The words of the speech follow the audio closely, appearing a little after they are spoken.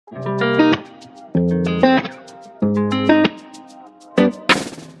What's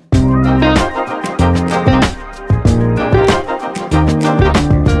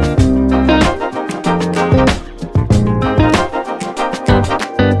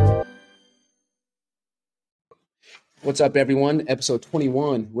up, everyone? Episode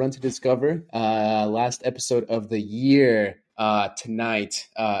 21, Run to Discover. Last episode of the year tonight.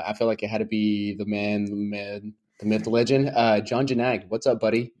 I feel like it had to be the man, the myth, the legend, John Gignac. What's up,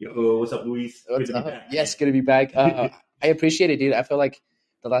 buddy? Yo, what's up, Luis? What's up? Yes, good to be back. I appreciate it, dude. I feel like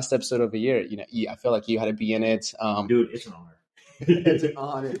the last episode of the year, I feel like you had to be in it. Dude, it's an honor. It's an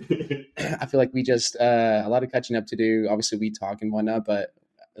honor. I feel like we just a lot of catching up to do. Obviously, we talk and whatnot, but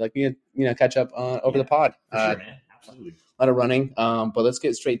like we catch up over the pod. Sure, man. Absolutely. A lot of running, but let's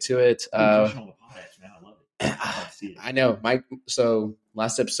get straight to it. I love it. I know. So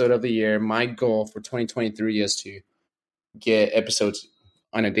last episode of the year, my goal for 2023 is to get episodes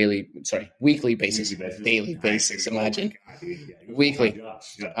on a weekly basis. Daily basis. Imagine weekly.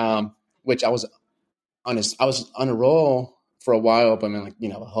 Which I was honest. I was on a roll for a while, but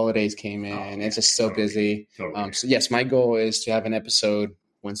the holidays came in. It's just so busy. Totally. So yes, my goal is to have an episode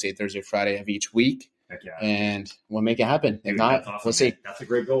Wednesday, Thursday, Friday of each week. Heck yeah. And we'll make it happen. If not, awesome, we'll see. That's a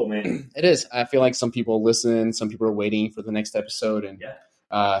great goal, man. It is. I feel like some people listen, some people are waiting for the next episode, and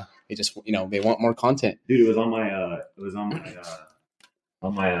they just they want more content. Dude, it was on my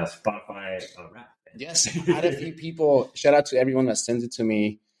Spotify rap. Yes, I had a few people. Shout out to everyone that sends it to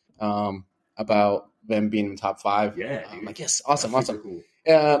me about them being in the top 5. Yeah, I guess awesome. Cool.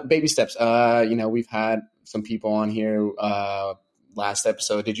 Baby steps. We've had some people on here. Last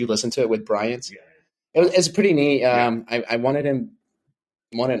episode, did you listen to it with Bryant? Yeah. It's pretty neat. I wanted him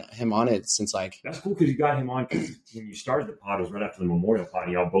on it since that's cool because you got him on because when you started the pod, it was right after the Memorial pod.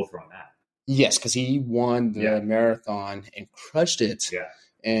 And y'all both were on that. Yes, because he won the marathon and crushed it. Yeah,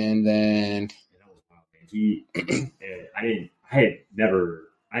 and then that was wild, man.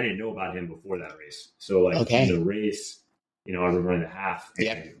 I didn't know about him before that race. So in the race, I was running the half,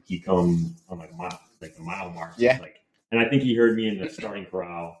 and he come on the mile mark. Yeah. And I think he heard me in the starting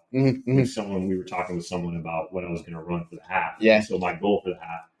corral mm-hmm. with someone. We were talking with someone about what I was going to run for the half. Yeah. And so my goal for the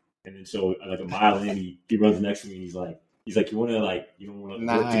half, and then so a mile in, he runs next to me, and he's like, you want to work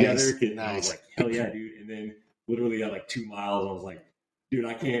together? And I was like, hell yeah, dude. And then literally at 2 miles, I was like, dude,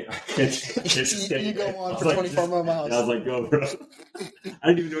 I can't stay. You go on for 24 more miles. And I was like, go, bro. I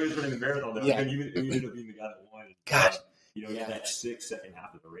didn't even know he was running the marathon though. Yeah. And he ended up being the guy that won. God. That 6-second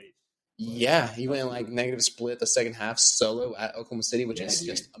half of the race. Yeah, he went negative split the second half solo at Oklahoma City, which is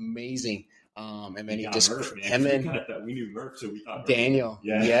just amazing. And then he just Murph, we knew Murph, so we thought Daniel.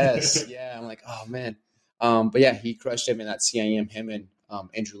 Yeah. Yes, yeah. I'm like, oh man. But yeah, he crushed him in that CIM. Him and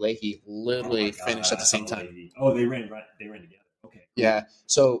Andrew Leahy literally finished at the same time. Oh, they ran together. Okay. Yeah.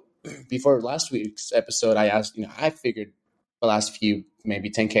 So before last week's episode, I asked. I figured the last few, maybe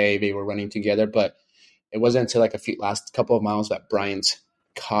 10K, they were running together, but it wasn't until last couple of miles that Bryant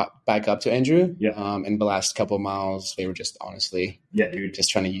caught back up to Andrew. Yeah. And the last couple of miles, they were just honestly, just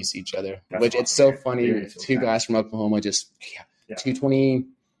trying to use each other. That's which awesome, it's so man. funny. Two guys from Oklahoma just 220,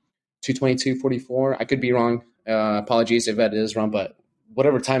 222.44. I could be wrong. Apologies if that is wrong, but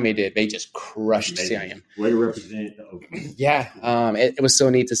whatever time they did, they just crushed CIM. Way to represent the Oklahoma. Yeah. It was so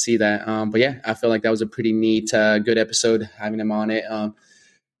neat to see that. But yeah, I feel like that was a pretty neat, good episode having him on it. I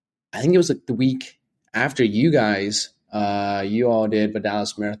think it was the week after you guys. You all did the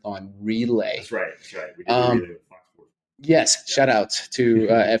Dallas Marathon relay. That's right. We did the relay with Fox Sports. Yes, shout out to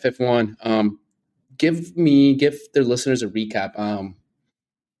FF1. Give the listeners a recap.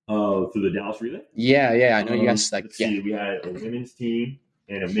 For the Dallas relay? Yeah. I know you guys see, we had a women's team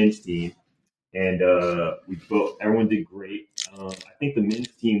and a men's team, and everyone did great. I think the men's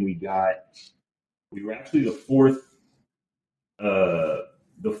team we were actually the fourth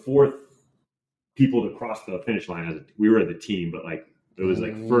people to cross the finish line. We were the team, but it was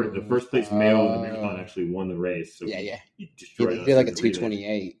the first place male in the marathon actually won the race. So he destroyed us. He did a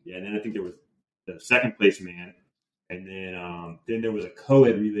 228. Yeah, and then I think there was the second place man, and then there was a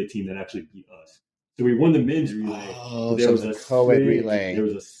co-ed relay team that actually beat us. So we won the men's relay. Oh, there was a co-ed relay. There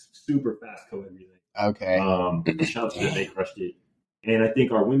was a super fast co-ed relay. Okay. Shout out to them, they crushed it. And I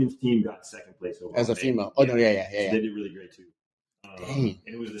think our women's team got second place overall. As a female. Oh, no, yeah. They did really great too. Dang.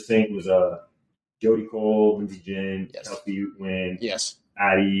 And it was the same. It was Jody Cole, Lindsey Jen, Kelsey Wynn,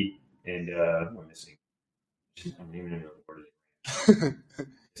 Addie, and who am I missing? I'm naming another word.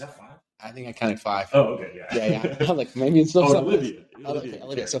 Is that 5? I think I counted 5. Oh, okay, yeah. I was like, maybe it's not Olivia.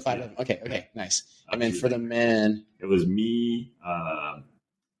 Olivia. So 5 of them. Okay, nice. And then Absolutely. for the men, it was me,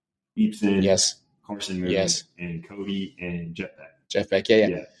 Eepson, yes, Carson Moon, yes, and Cody and Jeff Beck. Jeff Beck,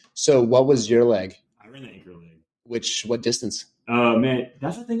 yeah. So what was your leg? I ran the anchor leg. What distance? Man,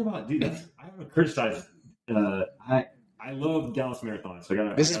 that's the thing about, dude, I haven't criticized. I love Dallas Marathon.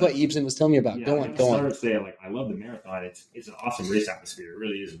 So this is what Ibsen was telling me about. Yeah, go on. Say, like, I love the marathon. It's an awesome race atmosphere. It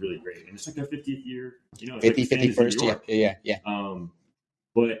really is really great. And it's like their 50th year. You know, 51st. Yeah.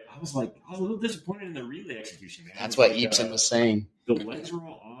 But I was a little disappointed in the relay execution, man. That's what Ibsen was saying. The legs were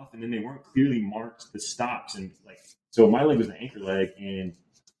all off, and then they weren't clearly marked the stops. And so my leg was an anchor leg, and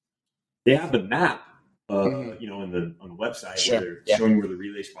they have the map, on the website where they're showing where the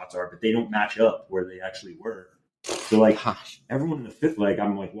relay spots are, but they don't match up where they actually were. So everyone in the fifth leg,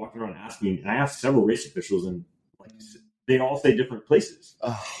 I'm like walking around asking, and I asked several race officials, and they all say different places.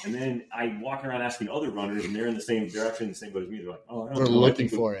 And then I walk around asking other runners, and they're actually in the same boat as me. They're like, "Oh, I don't know. We're looking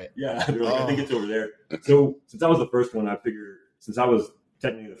for it." Yeah, they're like, "I think it's over there." So since I was the first one, I figured since I was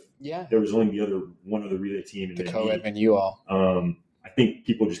technically there was only one other relay team, and the co-ed and you all. I think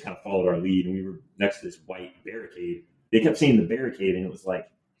people just kind of followed our lead, and we were next to this white barricade. They kept saying the barricade, and it was like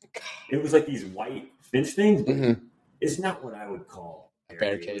these white fence things, but it's not what I would call a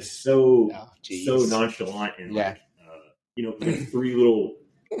barricade. It's so nonchalant and three little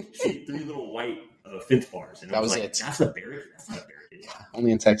white fence bars, and that was like, it. That's a barricade. That's not a barricade.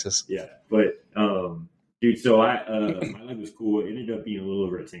 Only in Texas. Yeah, but dude, so my leg was cool. It ended up being a little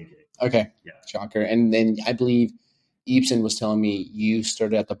over a 10K. Okay, yeah, shocker. And then I believe Ibsen was telling me you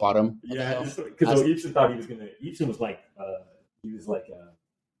started at the bottom. Yeah, because Ibsen thought he was gonna. Ibsen was like,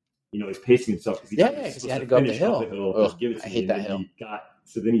 he's pacing himself because he had to go up the hill. I hate that hill.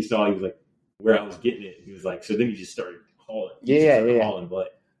 Then he saw, he was like, where I was getting it. He was like, so then he just started hauling. Hauling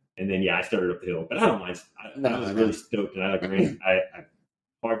butt. And then I started up the hill, but I don't mind. I was really stoked, and I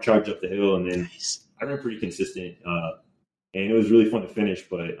hard charged up the hill, and then I ran pretty consistent, and it was really fun to finish.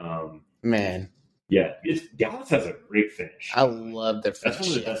 But man. Yeah, Dallas has a great finish. I love their finish. That's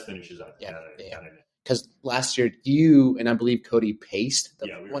one of the best finishes I've Because last year, you and I believe Cody paced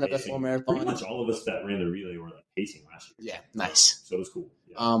one of the full marathons. Pretty much all of us that ran the relay were pacing last year. Yeah, nice. So it was cool.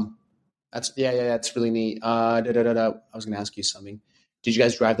 Yeah. That's really neat. I was going to ask you something. Did you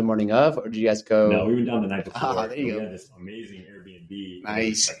guys drive the morning of, or did you guys go? No, we went down the night before. There you go. We had this amazing Airbnb.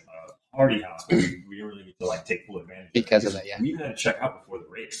 Nice. It was a party house. We didn't really get to take full advantage because of that. Yeah. We even had to check out before the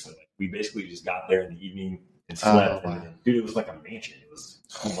race. So we basically just got there in the evening and slept. Wow. And dude, it was like a mansion. It was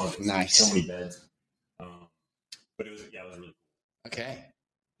nice. So many beds. But it was really cool. Okay.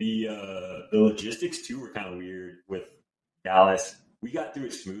 The logistics too were kind of weird with Dallas. We got through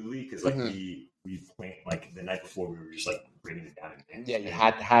it smoothly because we planned the night before. We were just bringing it down. Yeah, you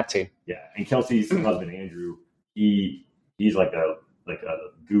had to. Yeah, and Kelsey's husband Andrew, he's like a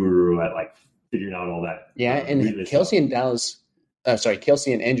guru at figuring out all that. Yeah, and Kelsey and Dallas.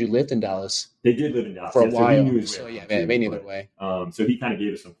 Kelsey and Andrew lived in Dallas. They did live in Dallas for a while. So they knew their way. So he kind of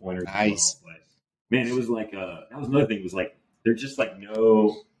gave us some pointers. Nice. As well. But man, it was that was another thing. It was there's just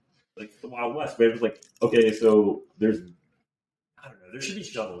no the Wild West. But it was okay, so there's. I don't know. There should be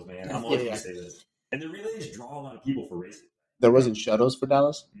shuttles, man. I'm always going to say this. And the relays draw a lot of people for races. There wasn't shuttles for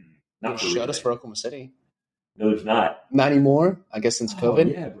Dallas? Not for shuttles for Oklahoma City. No, there's not. Not anymore, I guess, since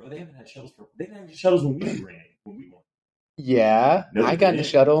COVID. Yeah, bro. They haven't had shuttles they didn't have shuttles when we ran. When we won. Yeah. I got in a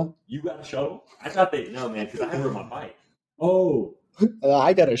shuttle. You got a shuttle? I thought no, man, because I rode my bike. Oh.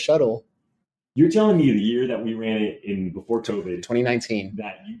 I got a shuttle. You're telling me the year that we ran it in before COVID. 2019.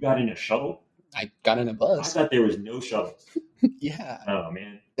 That you got in a shuttle? I got in a bus. I thought there was no shuttles. Yeah. Oh,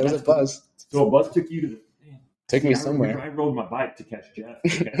 man. There was a bus. So a bus took you to took me somewhere. I rode my bike to catch Jeff,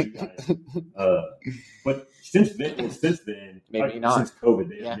 to catch you guys. But since then, maybe not. Since COVID,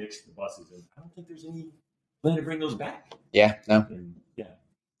 they have mixed the buses. And I don't think there's any plan to bring those back. Yeah, no. And,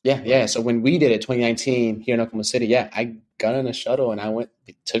 yeah. So when we did it, 2019, here in Oklahoma City, I got in a shuttle and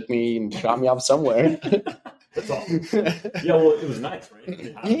it took me and dropped me off somewhere. That's awesome. Yeah, well, it was nice,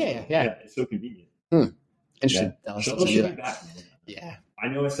 right? Yeah. It's so convenient. Interesting. Yeah. Shuttles should be back, man. Yeah. I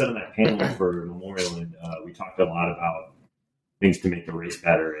know I said on that panel for Memorial, and we talked a lot about things to make the race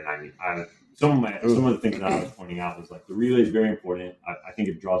better. And some of the things that I was pointing out was the relay is very important. I think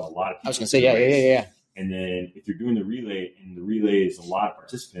it draws a lot of people. I was going to say, yeah. And then if you're doing the relay, and the relay is a lot of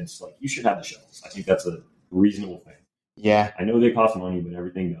participants, you should have the shuttles. I think that's a reasonable thing. Yeah. I know they cost money, but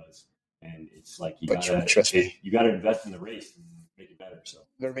everything does. And it's trust me. You got to invest in the race and make it better. So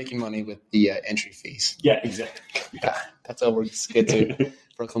they're making money with the entry fees. Yeah, exactly. Yeah, that's all we're good to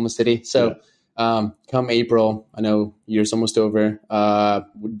for Oklahoma City. So, come April, I know year's almost over. And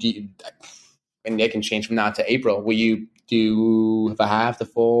it can change from now to April. Will you do the half, the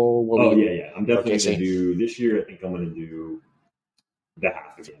full? Yeah. I'm definitely going to do this year. I think I'm going to do the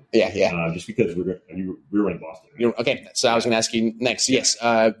half again. Yeah. Just because we're running Boston. Right? Okay, so I was going to ask you next. Yeah.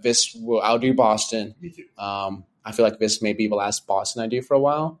 Yes, I'll do Boston. Me too. I feel like this may be the last Boston I do for a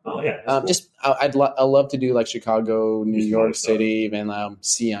while. Oh yeah, cool. Just I'd love to do like Chicago, New York City, and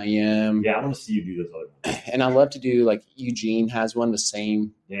CIM. Yeah, I want to see you do those other ones. And I love to do like Eugene has one the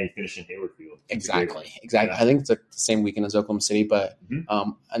same. Yeah, you finish in Hayward Field. Exactly. Yeah. I think it's like the same weekend as Oklahoma City, but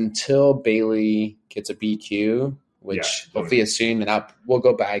until Bailey gets a BQ, which hopefully is soon, and we'll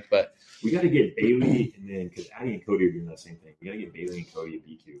go back, but. We got to get Bailey, and then because Addie and Cody are doing that same thing. We got to get Bailey and Cody at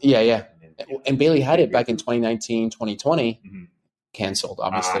BQ. Yeah. And Bailey had it back in 2019, 2020, canceled,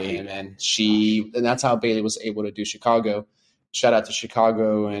 obviously. And then and that's how Bailey was able to do Chicago. Shout out to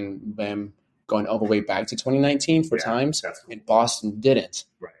Chicago and them going all the way back to 2019 for times. That's cool. And Boston didn't.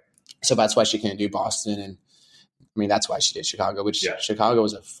 Right. So that's why she couldn't do Boston. And I mean, that's why she did Chicago, which Chicago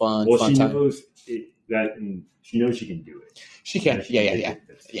was a fun time. Knows that, and she knows she can do it. She can. Yeah.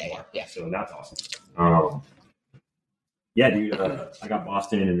 So that's awesome. Yeah, dude. I got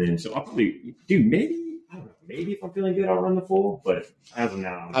Boston, and then so I'll probably, dude. Maybe I don't know. Maybe if I'm feeling good, I'll run the full. But as of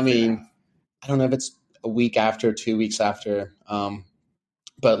now, I don't know if it's a week after, 2 weeks after.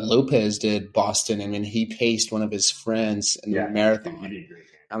 But Lopez did Boston, and then he paced one of his friends in the marathon. Dude, he did great.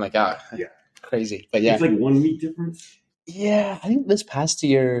 I'm like, crazy. But yeah, it's like 1 week difference. Yeah, I think this past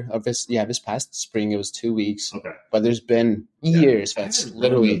past spring, it was 2 weeks. Okay. But there's been years that's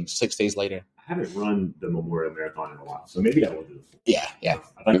literally 6 days later. I haven't run the Memorial Marathon in a while, so maybe I will do it. Yeah.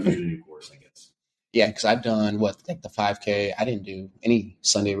 I'd like to do the new course, I guess. Yeah, because I've done the 5K. I didn't do any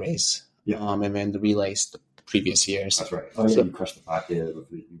Sunday race. Yeah. And then the relays the previous years. That's right. Oh, yeah, so, you crushed the 5K.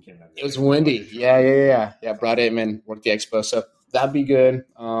 It was windy. Yeah. Brought it and then worked the expo. So that'd be good.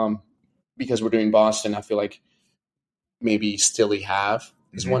 Because we're doing Boston, I feel like maybe Stilly Half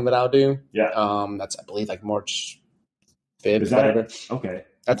is one that I'll do. Yeah. That's, I believe, like March 5th, whatever. Okay.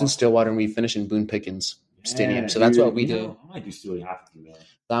 That's in Stillwater, and we finish in Boone Pickens Stadium. So that's what we do. I might do Stilly Half with you, man.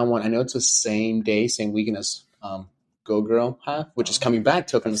 That one, I know it's the same day, same weekend as Go Girl Half, which is coming back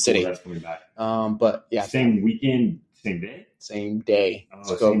to Oklahoma City. That's coming back. But yeah. Same weekend, same day? Same day.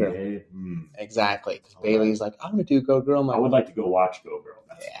 Oh, Go Girl. Day. Exactly. Because Bailey's like, I'm going to do Go Girl. I would like to go watch Go Girl.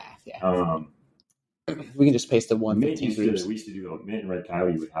 Yeah. We can just paste the 115 groups. We used to do Mint and Red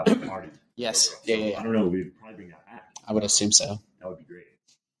Coyote would have a party. Yes. Yeah. I don't know. We'd probably bring that back. I would assume so. That would be great.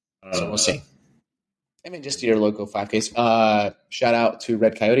 So we'll see. I mean, just your local 5Ks. Shout out to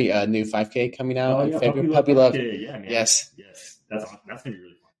Red Coyote, a new 5K coming out in February. Puppy Love. Yeah, man. Yes. That's going to be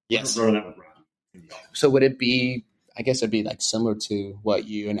really fun. Yes. Running that with Rocky. So would it be, I guess it'd be like similar to what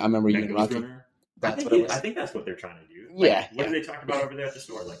you, and I remember you and Rocky. I think that's what they're trying to do. What do they talk about over there at the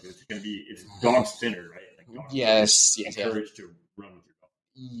store? Like it's going to be, it's dog centered, right? Like yes. Encouraged to run with your dog.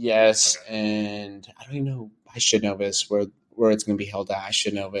 Yes. Okay. And I don't even know, I should know this, where it's going to be held at. I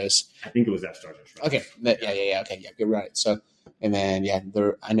should know this. I think it was at Stardust. Right? Okay. Yeah. Okay. Yeah, you're right. So, and then,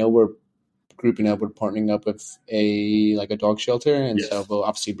 I know we're grouping up, we're partnering up with a dog shelter. And so we'll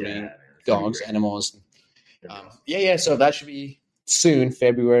obviously bring dogs, animals. So that should be soon,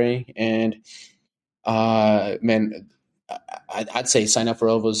 February. And, man, I'd say sign up for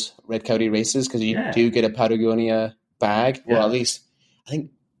all those Red Coyote races because you do get a Patagonia bag. Well, at least I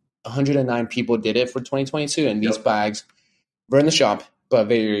think 109 people did it for 2022. And these bags, we're in the shop, but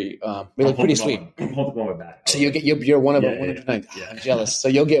they look pretty sweet. I'm holding my back. So you're one of them. I'm jealous. So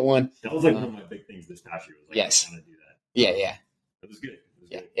you'll get one. That was like one of my big things this past year. Yes. I want to do that. Yeah. It was good.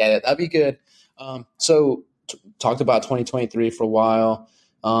 Yeah, that'd be good. So talked about 2023 for a while.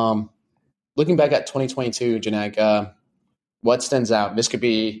 Looking back at 2022, Gignac, what stands out? This could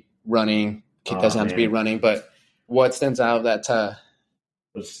be running. It doesn't have to be running, but what stands out that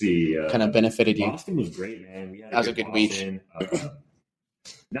let's see. Kind of benefited you? Boston was great, man. That was a good week.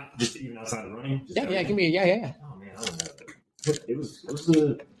 Not just even outside of running. Give me Oh man, I don't know. It was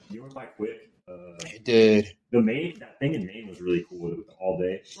the you went by quick. It did. That thing in Maine was really cool with the all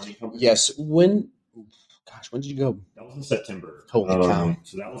day running company. Yes. When did you go? That was in September. Holy cow!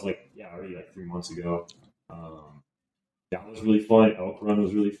 So that was already 3 months ago. That was really fun. Elk Run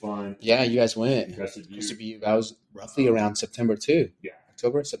was really fun. Yeah, you guys went. Crested View. That was roughly around September too. Yeah.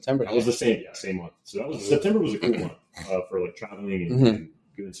 September. That was the same month. So that was September was a cool one for traveling and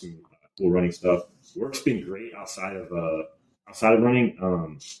doing some cool running stuff. Work's been great outside of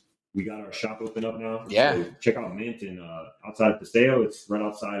running. We got our shop open up now. Yeah. So check out Mint and outside of Paseo. It's right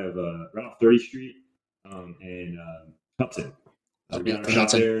outside of right off 30th Street and Hudson. We got our shop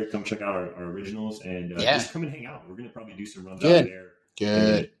there. Come check out our originals and just come and hang out. We're gonna probably do some runs out there.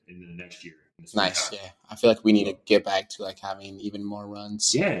 Good. In the next year. Nice. Yeah. I feel like we need to get back to like having even more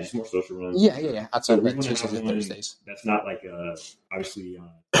runs. Yeah, just more social runs. Yeah. Outside of like Tuesdays and Thursdays. That's not like obviously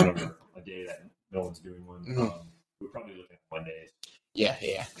I don't know, a day that no one's doing one. We're probably looking at Mondays. Yeah.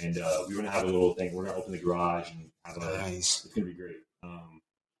 And we're gonna have a little thing. We're gonna open the garage and have nice. It's gonna be great.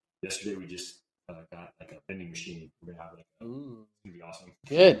 Yesterday we just got like a vending machine. We're gonna have like it's gonna be awesome.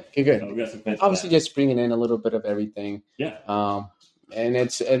 Good. We got some obviously just bringing in a little bit of everything. Yeah. And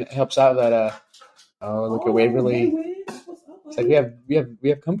it helps out that look at Waverly. It's like we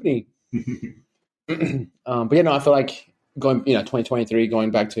have company. But I feel like going 2023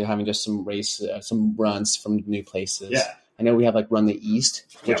 going back to having just some runs from new places. Yeah. I know we have like Run the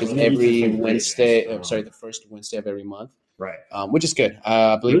East, which is every Wednesday. The first Wednesday of every month. Right. Which is good.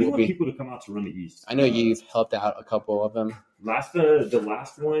 I believe really want people to come out to Run the East. I know you've helped out a couple of them. The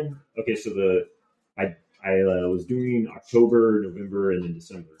last one. Okay, so I was doing October, November, and then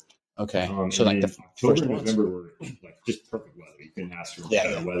December. Okay, so like the October and November were like just perfect weather. You couldn't ask for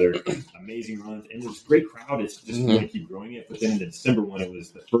better weather. Amazing runs, and it was a great crowd. It's just going to keep growing it. But then the December one, it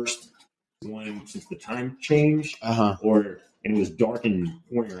was the first one since the time change, and it was dark and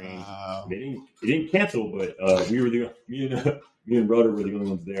pouring rain. It didn't cancel, but me and Rudder were the only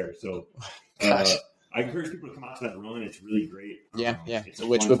ones there. So I encourage people to come out to that run. It's really great. Yeah.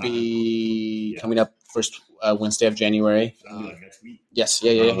 Which would be coming up first Wednesday of January. Like next week. Yes.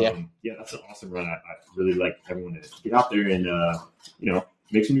 Yeah. Yeah, that's an awesome run. I really like everyone to get out there and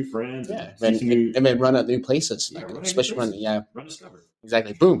make some new friends. Yeah, and then run at new places, especially run Discover.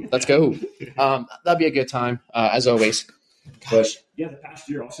 Exactly. Boom. Let's go. That'd be a good time as always. But the past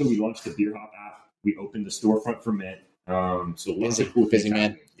year also we launched the Beer Hop app. We opened the storefront for Mint. So lots of cool things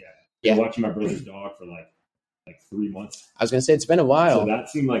man. Yeah. Watching my brother's dog for like 3 months. I was gonna say it's been a while. So that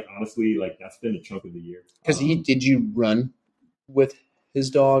seemed like honestly like that's been a chunk of the year. Because did you run with his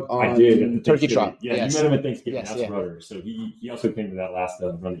dog on I did at the Turkey Trot? Yeah, you met him at Thanksgiving. That's brother. So he also came to that last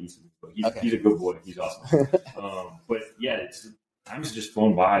Run the East. But he's a good boy. He's awesome. But yeah, time's just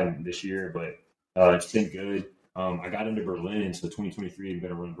flown by this year, but it's been good. I got into Berlin, so 2023 I'm going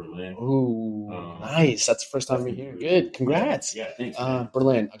to run Berlin. Ooh, nice. That's the first time we're here. Good. Congrats. Yeah, thanks.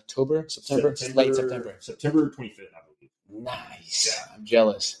 Berlin, October, September, late September. September 25th, I believe. Nice. Yeah. I'm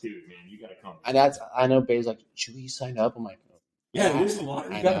jealous. Dude, man, you got to come. And I know Babe's like, should we sign up? I'm like, yeah, there's a lot.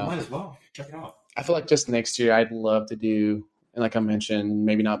 You might as well. Check it out. I feel like just next year I'd love to do, and like I mentioned,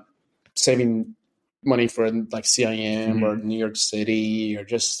 maybe not saving money for like CIM or New York City or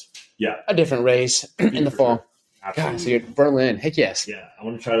just a different race in the fall. Absolutely. God, so you're Berlin. Heck yes. Yeah, I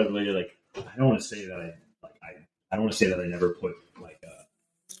want to try to like. I don't want to say that I don't want to say that I never put like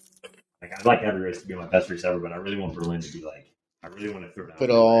I'd like every race to be my best race ever, but I really want Berlin to be like. I really want to throw down. Put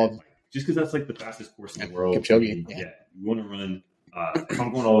all just because that's like the fastest course in the world. Kipchoge. Yeah, you want to run. If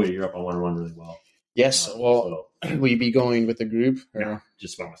I'm going all the way to Europe, I want to run really well. Yes. Will you be going with the group? Or? Yeah,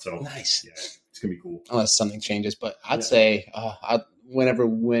 just by myself. Nice. Yeah, it's gonna be cool. Unless something changes, but I'd say whenever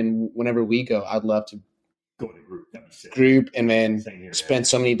we go, I'd love to go in a group. That'd be sick. Group and then spend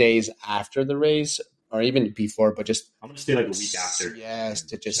so many days after the race, or even before. But just I'm gonna stay like a week after. Yes,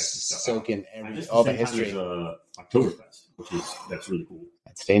 to just soak in all the history. Oktoberfest, that's really cool.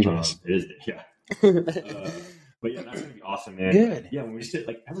 That's dangerous. It is, yeah. But yeah, that's gonna be awesome, man. Good. Yeah, when we sit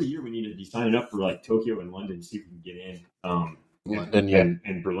like every year, we need to be signing up for like Tokyo and London to see if we can get in. London,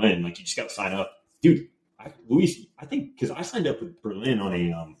 and Berlin. Like you just got to sign up, dude. Luis, I think because I signed up with Berlin on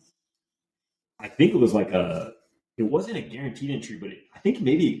a, I think it was like it wasn't a guaranteed entry, but I think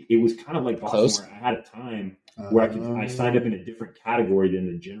maybe it was kind of like Boston where I had a time where I signed up in a different category than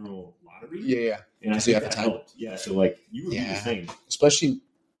the general lottery. Yeah. And I think that helped. Yeah, so like you would be the same. Especially,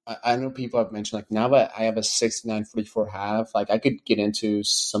 I know people have mentioned like now that I have a 69.44 half, like I could get into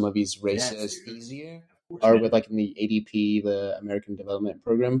some of these races easier, or with like in the ADP, the American Development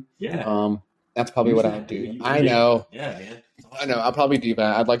Program. Yeah. That's probably what I would do. I know. Yeah, man. I know. I'll probably do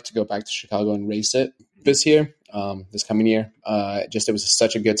that. I'd like to go back to Chicago and race it this year, this coming year. It was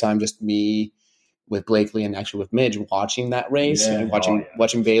such a good time, just me with Blakely and actually with Midge watching that race and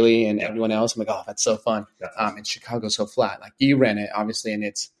watching Bailey and everyone else. I'm like, oh, that's so fun. And Chicago's so flat. Like you ran it, obviously, and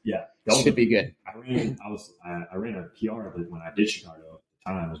it should be good. I ran a PR when I did Chicago.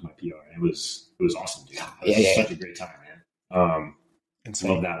 At the time, it was my PR, and it was awesome, dude. It was such a great time, man.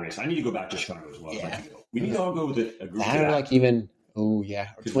 Love that race. I need to go back to Chicago as well. Yeah. We need to all go with a group. That or like even or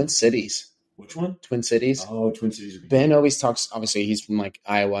Twin Cities. Which one? Twin Cities. Oh, Twin Cities. Ben always talks. Obviously, he's from like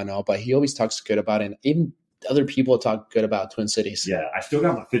Iowa and all, but he always talks good about it. And even other people talk good about Twin Cities. Yeah, I still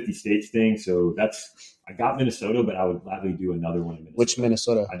got my 50 states thing, so I got Minnesota, but I would gladly do another one in Minnesota. Which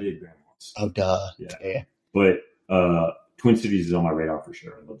Minnesota? I did Grandma's. Oh, duh. Yeah. But Twin Cities is on my radar for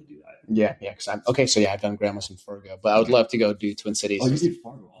sure. I'd love to do that. Yeah. Because I've done Grandma's in Fargo, but I would love to go do Twin Cities. Oh, you did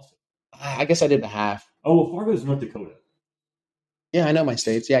Fargo also? I guess I did the half. Oh, well, Fargo is North Dakota. Yeah, I know my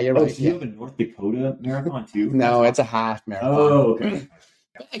states. Yeah, you're right. So you have a North Dakota marathon too? No, it's a half marathon. Oh, okay.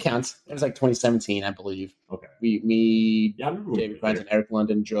 It counts. It was like 2017, I believe. Okay. I remember David Price and Eric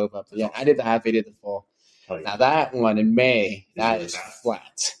London drove up. Yeah, I did the half. They did the full. Now that one in May, that is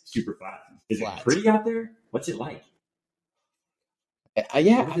flat. Super flat. Is it pretty out there? What's it like? I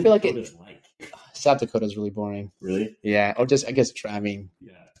feel like South Dakota is really boring. Really? Yeah, or just I guess driving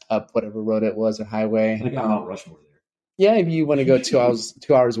up whatever road it was or highway. Like Mount Rushmore there. Yeah, if you want to go 2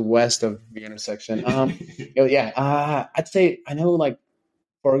 hours west of the intersection. I'd say I know like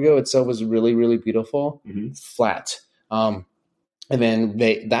Fargo itself was really, really beautiful, flat. And then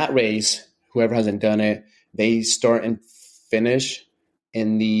that race, whoever hasn't done it, they start and finish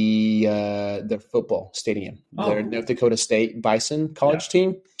in the football stadium. Their North Dakota State Bison college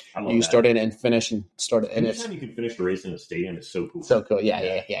team. You started and finished and started. And anytime you can finish the race in a stadium is so cool. So cool.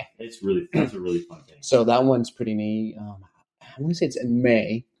 Yeah. That's a really fun thing. So that one's pretty neat. I want to say it's in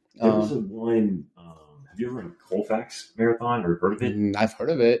May. There was one. Have you ever run Colfax Marathon or heard of it? I've heard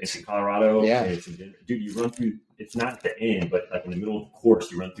of it. It's in Colorado. Yeah. And it's in Denver. Dude, you run through. It's not at the end, but like in the middle of the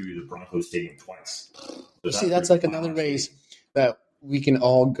course, you run through the Broncos Stadium twice. So that's like another race that we can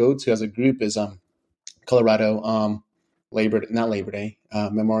all go to as a group. Is Colorado. Labor Day,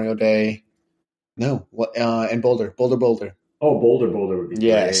 Memorial Day. No, and Boulder. Oh, Boulder would be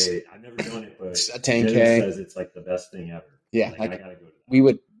great. I've never done it, but it's a 10K. Says it's like the best thing ever. Yeah, I gotta go to that. We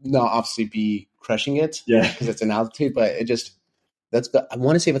would not obviously be crushing it, because it's an altitude, but I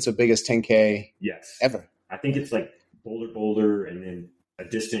want to say that's the biggest 10K ever. I think it's like Boulder, and then a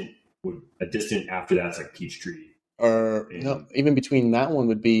distant after that's like Peachtree. Or no, even between that one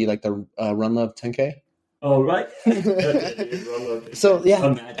would be like the Run Love 10K. Oh, right. So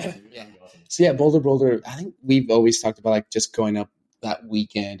Boulder. I think we've always talked about like just going up that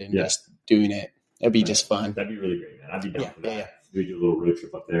weekend and just doing it. It'd be just fun. That'd be really great, man. I'd be down for that. Yeah. We do a little road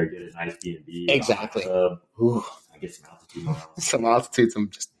trip up there, get a nice B&B. Exactly. I get some altitude miles. Some altitude. I'm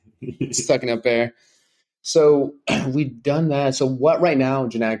just sucking up air. So we've done that. So what right now,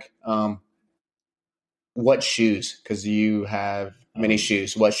 Gignac? What shoes? Because you have many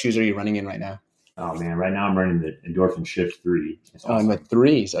shoes. What shoes are you running in right now? Oh man, right now I'm running the Endorphin Shift 3. It's awesome. The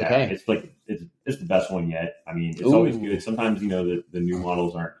 3s, okay. Yeah, it's like it's the best one yet. I mean, it's always good. Sometimes the new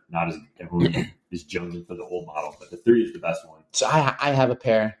models aren't not as everyone is jonesing for the old model, but the 3 is the best one. So I have a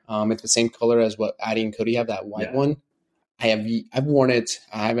pair. It's the same color as what Addie and Cody have. That white one. I've worn it.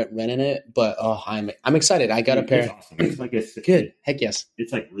 I haven't ridden it, but I'm excited. I got a pair. It's awesome. It's like good. Heck yes.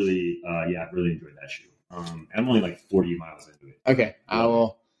 It's like really I really enjoyed that shoe. I'm only like 40 miles into it. Okay, I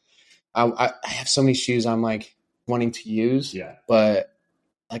will. I have so many shoes I'm like wanting to use. Yeah. But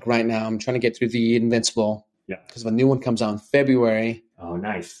like right now I'm trying to get through the Invincible. Yeah. Because a new one comes out in February. Oh,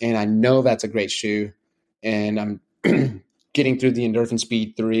 nice. And I know that's a great shoe. And I'm getting through the Endorphin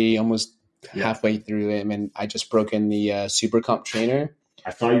Speed 3, almost halfway through it. And I just broke in the Super Comp trainer. I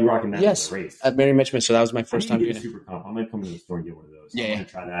saw you rocking that at the race. At Mary Mitchman. So that was my first time doing it. Super Comp. I might come to the store and get one of those. Yeah, I'm going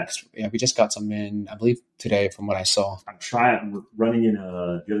to try that. Yeah, we just got some in, I believe, today from what I saw. I'm running in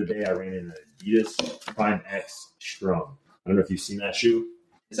the other day I ran in Adidas Prime X Strung. I don't know if you've seen that shoe.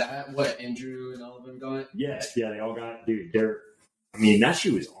 Is that what Andrew and all of them got? Yes, yeah, they all got. Dude, that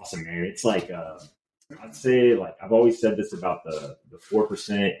shoe is awesome, man. It's like I'd say like I've always said this about the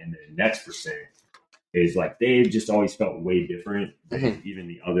 4% and the next percent is like they've just always felt way different than even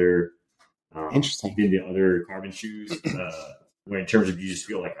the other interesting than the other carbon shoes. Where in terms of you just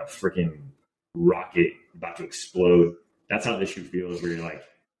feel like a freaking rocket about to explode. That's how this shoe feels. Where you're like,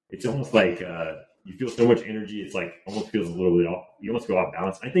 it's almost like you feel so much energy. It's like almost feels a little bit off. You almost go off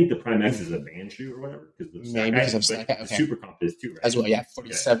balance. I think the Prime X is a band shoe or whatever because of the Super Comp is too, right? As well, yeah,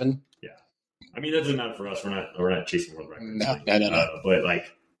 47. Yeah. I mean that doesn't matter for us. We're not chasing world records. No. But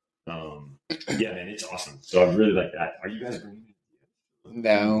like, yeah, man, it's awesome. So I really like that. Are you guys bringing it?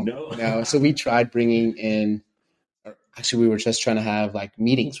 No. So we tried bringing in. Actually, we were just trying to have like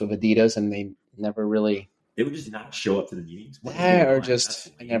meetings with Adidas, and they never really. They would just not show up to the meetings. Or just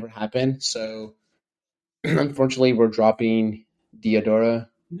it never happened. So unfortunately, we're dropping Diadora.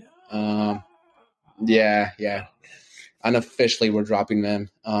 No. Yeah. Unofficially, we're dropping them.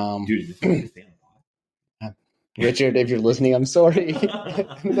 Dude, Richard, if you're listening, I'm sorry.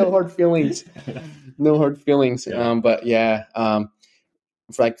 No hard feelings. Yeah. But yeah,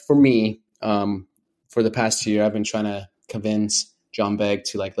 for me, for the past year, I've been trying to convince John Begg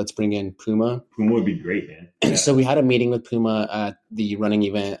to like, let's bring in Puma. Puma would be great, man. Yeah. So we had a meeting with Puma at the running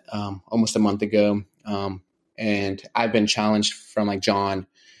event almost a month ago. And and I've been challenged from like John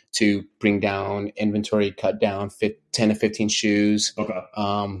to bring down inventory, cut down 10 to 15 shoes. Okay.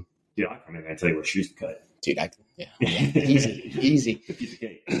 Yeah, I'm gonna tell you what shoes to cut. Dude, easy. A piece of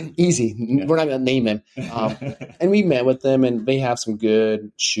cake. Easy. Yeah. We're not going to name him. And we met with them, and they have some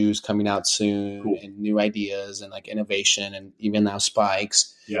good shoes coming out soon, cool. And new ideas and like innovation, and even now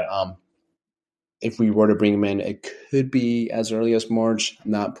spikes. Yeah. If we were to bring them in, it could be as early as March. I'm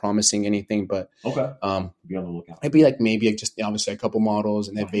not promising anything, but okay. Be on the lookout. It'd be like maybe just obviously a couple models,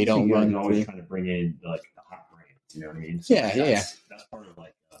 and if they don't run, always trying to bring in like the hot brands. You know what I mean? So that's part of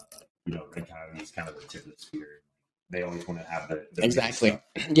like Red Coyote's kind of the tip of the spear. They always want to have the exactly.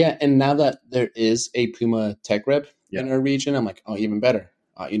 Yeah, and now that there is a Puma tech rep in our region, I'm like, oh, even better.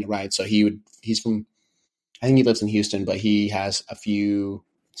 Right? So he's from, I think he lives in Houston, but he has a few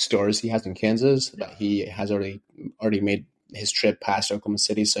stores he has in Kansas, but he has already made his trip past Oklahoma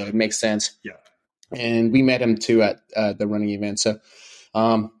City, so it makes sense. Yeah. And we met him too at the running event. So,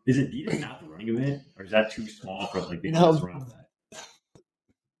 is Adidas not the running event, or is that too small for like the around that?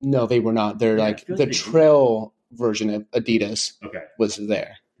 No, they were not. They're like the trail version of Adidas. Okay. Was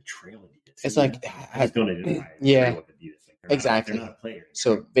there? The trail Adidas. It's like I just don't identify. Yeah. With Adidas. Exactly. They're not a player.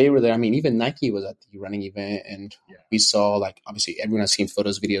 So they were there. I mean, even Nike was at the running event, and we saw like obviously everyone has seen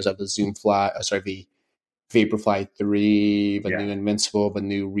photos, videos of the the Vaporfly 3, the new Invincible, the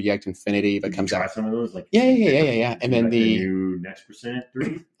new React Infinity that comes out. Some of those, like yeah. And then the new Next Percent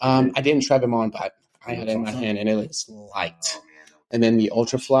 3. I didn't try them on, but I had it in my hand, and it was light. And then the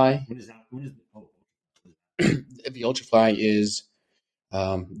Ultrafly. What is that? The Ultrafly is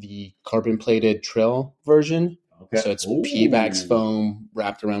the carbon plated trail version. Okay. So it's P-Bags foam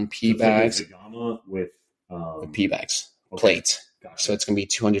wrapped around P-Bags. So it's like a with P-Bags plate. Gotcha. So it's going to be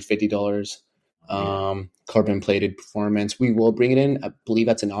 $250. Carbon plated performance. We will bring it in. I believe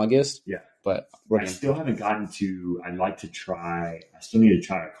that's in August. Yeah. But I still haven't gotten to, I still need to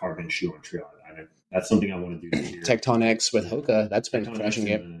try a carbon shoe on trail. That's something I want to do this year. Tectonics with Hoka. That's been crushing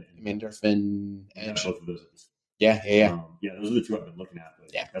it. Endorphin. Both of those. Yeah. Those are the two I've been looking at.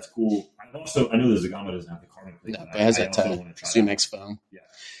 But that's cool. I know the Zagama doesn't have the carbon plate. No, it has that Zoom X foam. Yeah.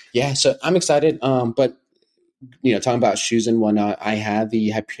 Yeah, so I'm excited. But talking about shoes and whatnot, I have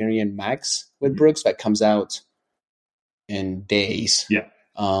the Hyperion Max with Brooks that comes out in days. Yeah.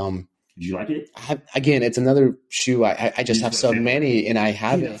 Did you like it? Again, it's another shoe. I just have so many, and I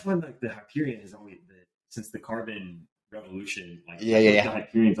have it. That's why the Hyperion is always since the carbon revolution. Like the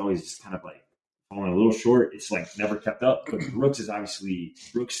Hyperion's always just kind of like falling a little short. It's like never kept up. But Brooks is obviously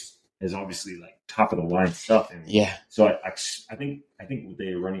like top of the line stuff. And so I think what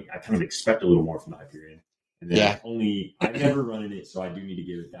they're running, I kind of expect a little more from the Hyperion. And then I've never run in it, so I do need to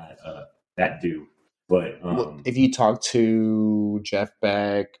give it that due. But if you talk to Jeff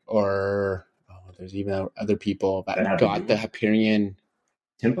Beck or there's even other people that got the Hyperion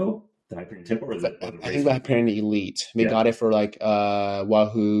Tempo, the Hyperion Tempo, or I think the Hyperion Elite. They got it for like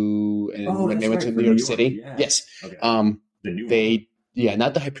Wahoo, and when they went to New York City. Yeah. Yes. Okay. The new one.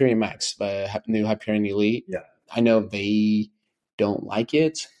 Not the Hyperion Max, but new Hyperion Elite. Yeah. I know they don't like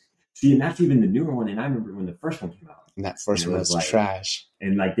it. See, and that's even the newer one. And I remember when the first one came out. And that first one was like, trash.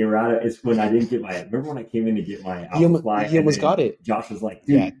 And like they were out of. It's when I didn't get my. Remember when I came in to get my He almost got it. Josh was like,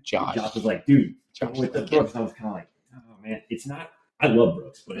 dude. Yeah, Josh was like, dude. With the Brooks, I was kind of like, oh man, it's not. I love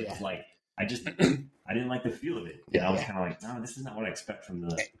Brooks, but it's like I didn't like the feel of it. And I was kind of like, no, this is not what I expect from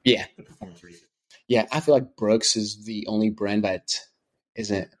the performance racer. Yeah, I feel like Brooks is the only brand that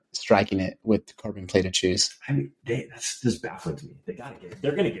isn't striking it with carbon plated shoes. I mean, that's just baffling to me. They gotta get it.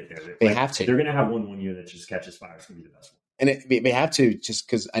 They're gonna get there. They have to. They're gonna have one year that just catches fire. It's gonna be the best one. And they have to, just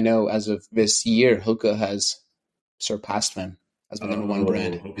because I know as of this year, Hoka has surpassed them as the number one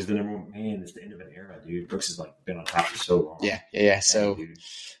brand. Hoka's the number one. Man, it's the end of an era, dude. Brooks has like been on top for so long. Yeah. So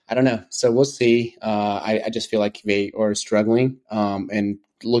I don't know. So we'll see. I just feel like they are struggling. And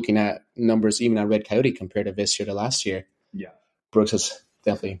looking at numbers, even at Red Coyote compared to this year to last year. Yeah. Brooks has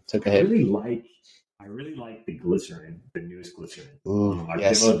definitely took a hit. I really like the glycerin, the newest glycerin. I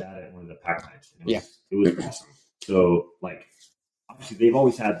demoed that at one of the pack nights. It was awesome. So like, obviously they've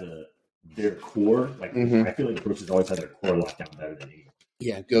always had their core. Like I feel like Brooks has always had their core locked down better than anyone.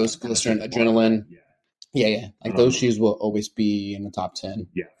 Yeah, Ghost, Glycerin, Adrenaline. Yeah. Like those shoes will always be in the top 10.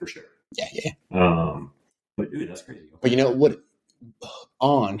 Yeah, for sure. Yeah. But dude, that's crazy. But you know what?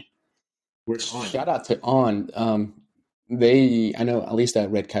 Where's On? Shout out to On. I know at least at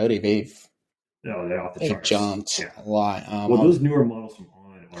Red Coyote, they're off the charts. Jumped a lot. Those newer models from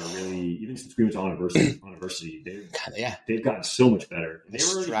On are really, even since we went to University, they've gotten so much better. The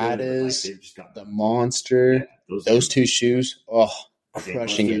Stratus, the Monster, those two shoes,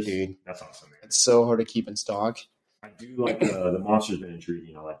 crushing it, dude. That's awesome, man. it's so hard to keep in stock. I do like the Monster's been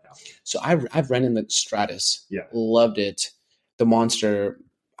intriguing. I like that one. So I've ran in the Stratus. Yeah. Loved it. The Monster,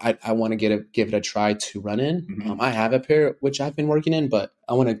 I want to give it a try to run in. Mhm. I have a pair which I've been working in, but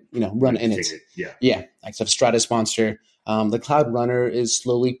I want to run in it. Yeah. Like the Stratus Monster. The Cloud Runner is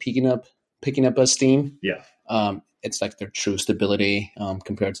slowly picking up a steam. Yeah. It's like their true stability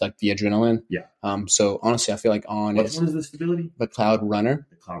compared to like the Adrenaline. Yeah. So honestly, I feel like what is the stability? The Cloud Runner.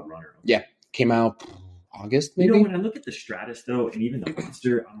 The Cloud Runner. Okay. Yeah. Came out August, maybe. When I look at the Stratus though, and even the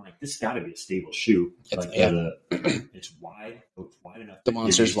Monster, I'm like, this got to be a stable shoe. It's wide. It's wide enough. The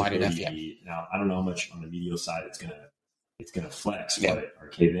Monster's wide enough. Yeah. Now I don't know how much on the medial side it's gonna flex, or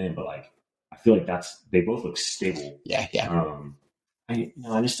cave in, but like I feel like they both look stable. Yeah. Yeah.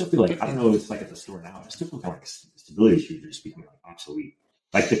 I just still feel like I don't know. It's like at the store now. I still feel kind of like stability shoes are just becoming like obsolete.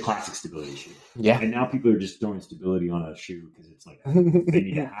 Like the classic stability shoe. Yeah. And now people are just throwing stability on a shoe because it's like they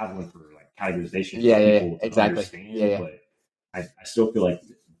need to have one for like categorization. Yeah, exactly. Yeah. But I still feel like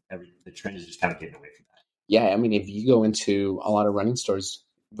the trend is just kind of getting away from that. Yeah, I mean, if you go into a lot of running stores,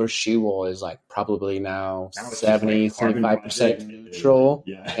 their shoe wall is like probably now 70, 75% neutral,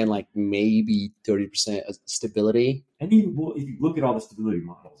 and like maybe 30% stability. And even if you look at all the stability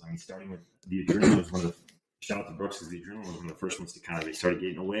models, I mean, starting with the Adrenaline was one of the shout out to Brooks because the Adrenaline was one of the first ones to they started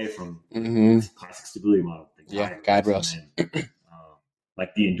getting away from classic stability model. Guide rails.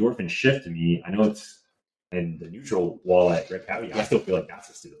 Like the Endorphin Shift to me, I know it's and the neutral wall at Red County, I still feel like that's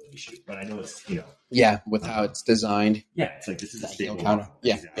a stability shoe, but I know it's with how it's designed. Yeah, it's like this is a stable counter.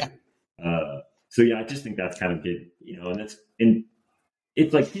 Yeah, exactly. So I just think that's kind of good, and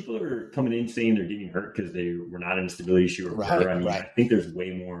it's like people are coming in saying they're getting hurt because they were not in a stability shoe or whatever. I mean, I think there's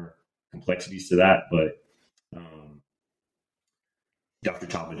way more complexities to that, but Dr.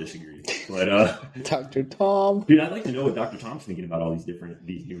 Tom would disagree. But Dr. Tom, dude, I'd like to know what Dr. Tom's thinking about all these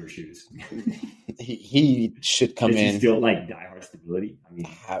newer shoes. he should come in. Still like diehard stability. I mean,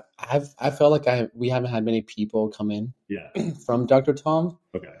 I felt like we haven't had many people come in. Yeah. From Dr. Tom.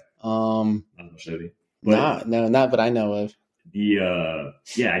 Okay. Not that I know of. I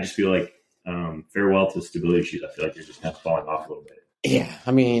just feel like farewell to stability shoes. I feel like they're just kind of falling off a little bit. Yeah,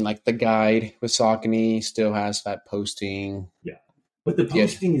 I mean, like the Guide with Saucony still has that posting. Yeah. But the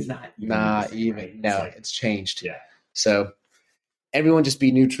posting is not even. Right? No, it's changed. Yeah. So everyone just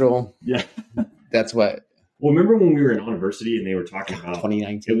be neutral. Yeah. That's what. Well, remember when we were in university and they were talking about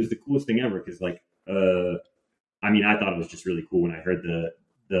 2019? It was the coolest thing ever because, like, I thought it was just really cool when I heard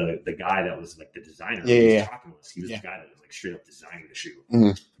the guy that was like the designer. He was the guy that was like straight up designing the shoe,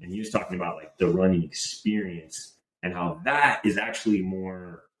 and he was talking about like the running experience and how that is actually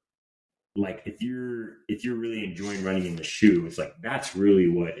more. Like if you're really enjoying running in the shoe, it's like that's really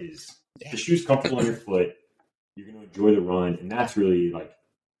what is the shoe's comfortable on your foot. You're going to enjoy the run, and that's really like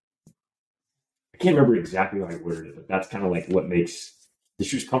I can't remember exactly how I worded it, but that's kind of like what makes the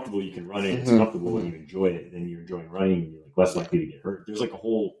shoe's comfortable. You can run it; it's comfortable, and you enjoy it. And then you're enjoying running, and you're like less likely to get hurt. There's a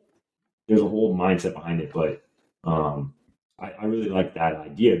whole mindset behind it, but I really like that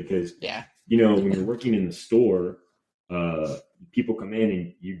idea because when you're working in the store. People come in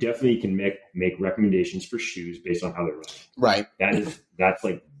and you definitely can make recommendations for shoes based on how they're running. Right. That's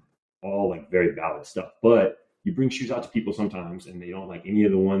like all like very valid stuff. But you bring shoes out to people sometimes and they don't like any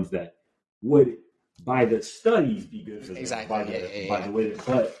of the ones that would by the studies be good for them. Exactly. By the way they're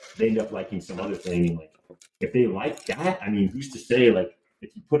cut, they end up liking some other thing. And like if they like that, I mean, who's to say like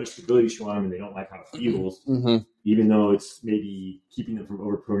if you put a stability shoe on them and they don't like how it feels, even though it's maybe keeping them from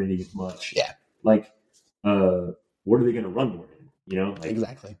overpronating as much. Yeah. Like what are they going to run more in?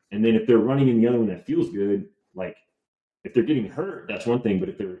 Exactly. And then if they're running in the other one that feels good, like if they're getting hurt, that's one thing. But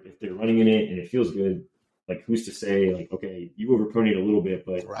if they're running in it and it feels good, like who's to say like, okay, you overpronate a little bit,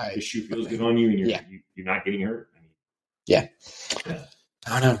 but the shoe feels good on you and you're not getting hurt. I mean,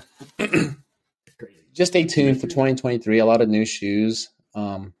 I don't know. Just stay tuned for 2023. A lot of new shoes,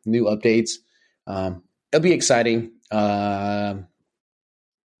 new updates. It'll be exciting.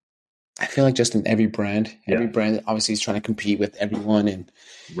 I feel like just in every brand obviously is trying to compete with everyone, and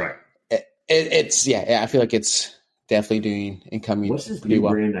it's I feel like it's definitely doing and coming. What's this new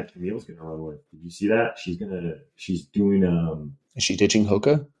brand that Camille's gonna run with? Did you see that? She's doing Is she ditching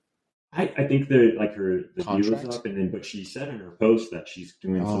Hoka? I think the deal's up, and then but she said in her post that she's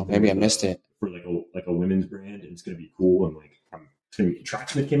doing something. Maybe I missed it for like a women's brand, and it's gonna be cool. And like it's gonna be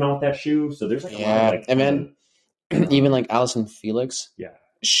Tracksmith came out with that shoe, so there's like a lot of like and then even like Allison Felix. Yeah.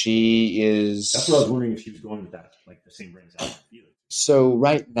 She is. That's what I was wondering if she was going with that, like the same brand as Allison Felix. So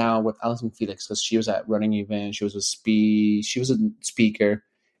right now with Allison Felix, because she was at running event, she was a speaker,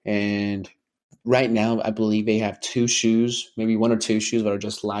 and right now I believe they have two shoes, maybe one or two shoes that are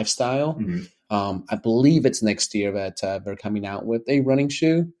just lifestyle. I believe it's next year that they're coming out with a running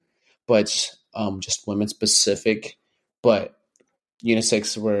shoe, but just women specific, but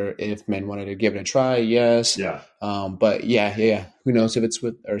unisex where if men wanted to give it a try, yes. Yeah. But yeah. Who knows if it's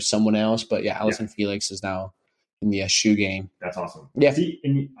with or someone else? But yeah, Allison Felix is now in the shoe game. That's awesome. Yeah. See,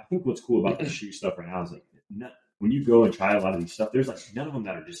 and I think what's cool about the shoe stuff right now is like when you go and try a lot of these stuff, there's like none of them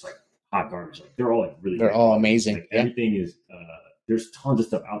that are just like hot garbage. Like they're all like really. They're all amazing. Like everything is. There's tons of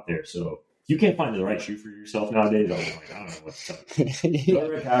stuff out there, so you can't find the right shoe for yourself nowadays. I don't know what's up. Go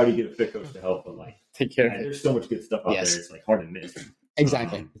to Red Coyote, get a fit coach to help, but like take care of it. There's so much good stuff out there. It's like hard to miss.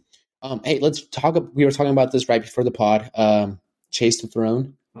 Exactly. Hey, let's talk. We were talking about this right before the pod. Chase the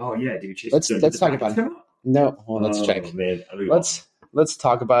Throne. Oh yeah, dude. Let's talk about it. No, well, let's check. Man. Let's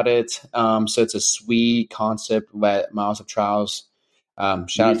talk about it. So it's a sweet concept that Miles of Trials.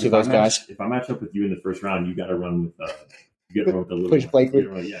 Shout out to those guys. If I match up with you in the first round, you got to run with. You got to run with the little Push Blakely.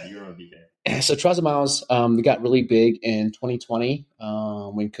 You're on BK. So Trials of Miles, they got really big in 2020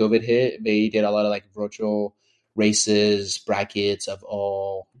 when COVID hit. They did a lot of like virtual races, brackets of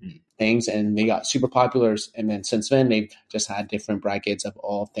all things, and they got super popular. And then since then, they've just had different brackets of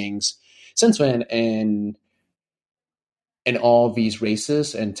all things since then, and in all these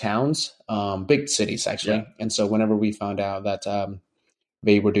races and towns, big cities actually. Yeah. And so whenever we found out that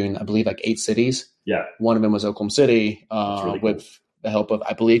they were doing, I believe, like 8 cities. Yeah. One of them was Oklahoma City really with cool. The help of,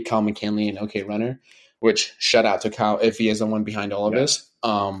 I believe, Kyle McKinley and OK Runner, which shout out to Kyle if he is the one behind all of this.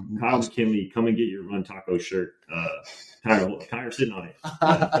 Kyle McKinley, come and get your Run Taco shirt. Tyler sitting on it.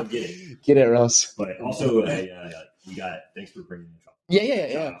 Come get it. Get it, Ross. But also, we got it. Thanks for bringing it up.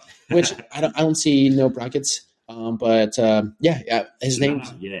 Yeah. Which I don't see no brackets. But his name.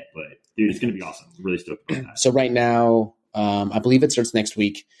 Yeah, but dude, it's gonna be awesome. I'm really stoked about that. So right now, I believe it starts next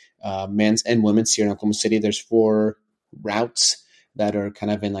week. Men's and women's here in Oklahoma City. There's 4 routes that are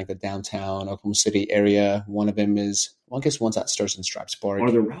kind of in like the downtown Oklahoma City area. One of them is, I guess one's at Stars and Stripes Park.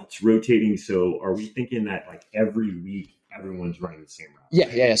 Are the routes rotating? So are we thinking that like every week everyone's running the same route?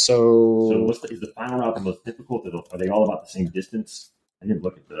 Yeah. So is the final route the most difficult? Are they all about the same distance? I didn't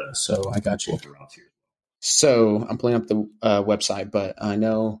look at the. So I got you. The routes here. So I'm pulling up the website, but I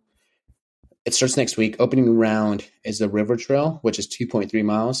know it starts next week. Opening round is the River Trail, which is 2.3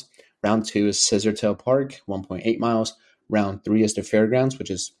 miles. Round 2 is Scissortail Park, 1.8 miles. Round 3 is the Fairgrounds, which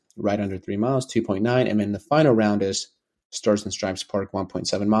is right under 3 miles, 2.9. And then the final round is Stars and Stripes Park,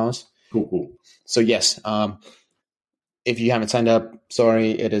 1.7 miles. Cool. So yes, if you haven't signed up,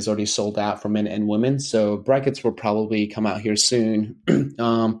 sorry, it is already sold out for men and women. So brackets will probably come out here soon.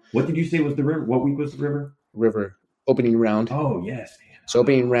 What did you say was the river? What week was the river? River opening round. Oh yes, man. So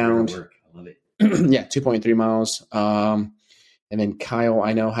opening round. I love it. 2.3 miles. And then Kyle,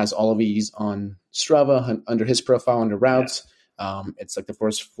 I know, has all of these on Strava under his profile under routes. Yeah. It's like the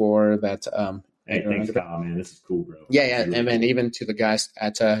first 4 that. Hey, thanks, Kyle, man. This is cool, bro. Yeah. Really and then cool. Even to the guys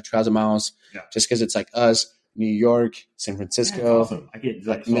at Trials of Miles, just because it's like us, New York, San Francisco, awesome. I get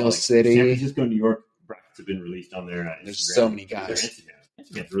like Mill City, San Francisco, New York brackets have been released on there. There's so many guys.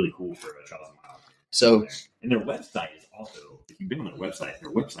 Instagram's really cool for Trials of Miles. So, and their website is also, if you've been on their website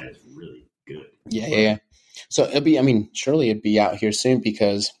is really good. Yeah. So surely it'd be out here soon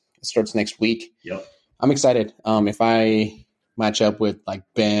because it starts next week. Yep. I'm excited. If I match up with like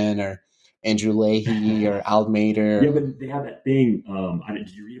Ben or Andrew Leahy or Almeida. Yeah, but they have that thing. Did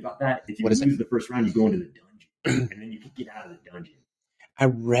you read about that? If you lose the first round, you go into the dungeon, and then you can get out of the dungeon. I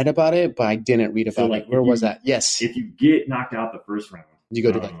read about it, but I didn't read about it. Where was that? Yes. If you get knocked out the first round, you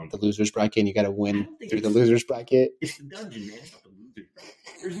go to the losers bracket, and you got to win through the losers bracket. It's the dungeon, man. It's not the losers bracket.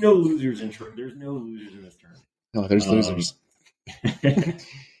 There's no losers in this tournament. No, there's losers.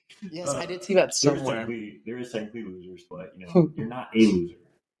 Yes, I did see that somewhere. There is technically losers, but you're not a loser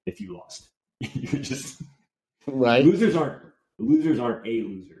if you lost. You're just right. Losers aren't a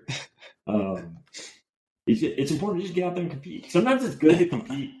loser. It's important to just get out there and compete. Sometimes it's good to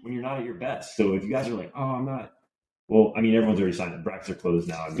compete when you're not at your best. So if you guys are like, oh, I'm not. Well, everyone's already signed up. Brackets are closed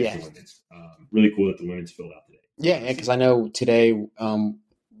now. Yeah. Really cool that the women's filled out today. Yeah, because I know today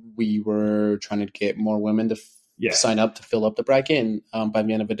we were trying to get more women to sign up to fill up the bracket, and by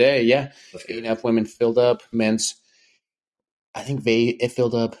the end of the day, enough women filled up. Men's, I think it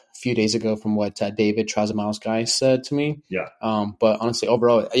filled up a few days ago from what David Trials of Miles guy said to me. Yeah. But honestly,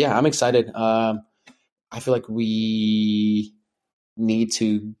 overall, I'm excited. I feel like we need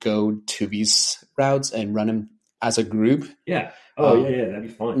to go to these routes and run them as a group. Yeah. Oh, yeah, that'd be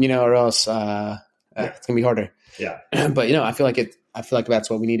fun. Or else it's gonna be harder. Yeah. But I feel like that's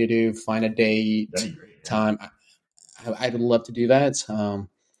what we need to do. Find a day, time. I'd love to do that.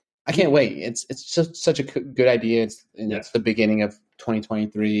 I can't wait. It's just such a good idea. It's the beginning of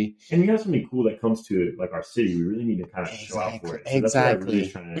 2023. And we have something cool that comes to like our city. We really need to kind of show out for it. So that's why I really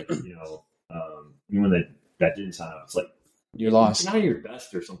trying to, anyone that didn't sign up, it's like you're lost. Not your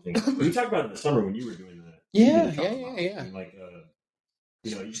best or something. We talked about it in the summer when you were doing that. Yeah. And like,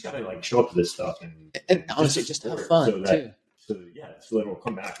 you just gotta like show up to this stuff and honestly, just have fun too. So that it'll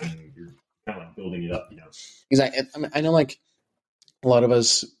come back and you're kind of like building it up, Exactly. I mean, I know like a lot of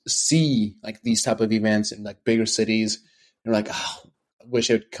us see like these type of events in like bigger cities. And we're like, oh, I wish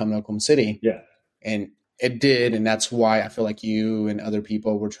it would come to Oklahoma City. Yeah. And it did, and that's why I feel like you and other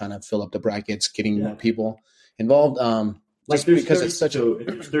people were trying to fill up the brackets, getting more people involved. Like because 30, it's such if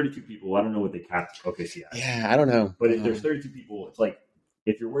there's 32 people, I don't know what they capped OKC at. Yeah, I don't know. But if there's 32 people, it's like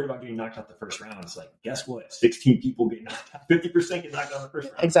if you're worried about getting knocked out the first round, it's like guess what? 16 people get knocked out. 50% get knocked out the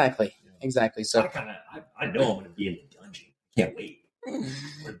first round. Exactly. So I know I'm going to be in the dungeon. Can't wait.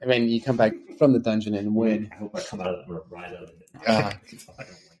 I mean, you come back from the dungeon and win. I hope I come out of it right out of it.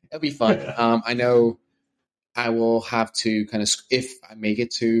 It'll be fun. I know I will have to kind of, if I make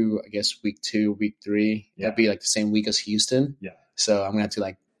it to, I guess, week 2, week 3, that'd be like the same week as Houston. Yeah. So I'm going to have to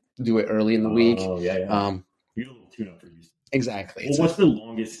like do it early in the week. Oh, yeah. You get a little tune-up for Houston. Exactly. Well, what's the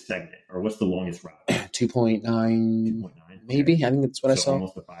longest segment or what's the longest route? 2.9. Maybe. Okay. I think that's what I saw.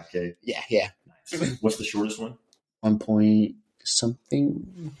 Almost a 5K. Yeah. Nice. What's the shortest one? 1 point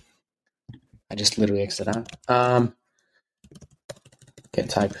something. I just literally exited out. Can't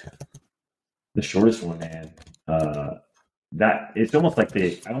type. The shortest one, man. That it's almost like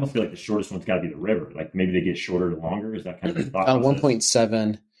I almost feel like the shortest one's got to be the river. Like maybe they get shorter to longer. Is that kind of the thought?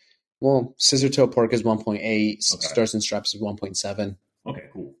 1.7. Well, Scissor Toe Park is 1.8. Stars and Stripes is 1.7. Okay,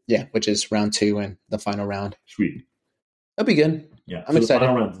 cool. Yeah, which is round 2 and the final round. Sweet. That'll be good. Yeah, I'm excited. The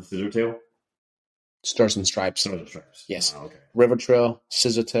final round's in Scissor Tail. Stars and Stripes. Stars and Stripes. Yes. Oh, okay. River Trail,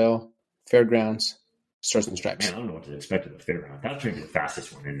 Scissor Tail, Fairgrounds, Stars and Stripes. Man, I don't know what to expect of the fairground. That's maybe the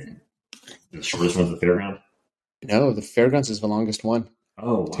fastest one, isn't it? The shortest one's the fairground? No, the Fairgrounds is the longest one.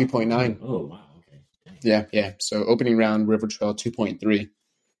 Oh, wow. 2.9. Oh, wow. Okay. Yeah. So opening round, River Trail, 2.3.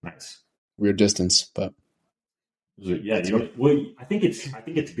 Nice. Weird distance, but yeah. I think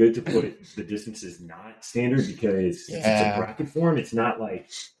it's good to put the distances not standard because it's a bracket form. It's not like,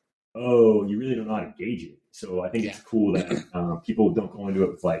 oh, you really don't know how to gauge it. So I think it's cool that people don't go into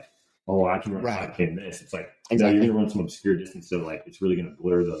it with like, oh, I can run 5K in this. It's like, no, you're going to run some obscure distance, so like it's really going to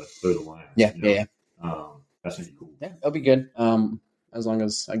blur the line. Yeah. That's going to be cool. Yeah, that'll be good. As long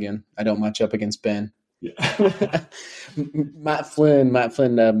as, again, I don't match up against Ben. Yeah. Matt Flynn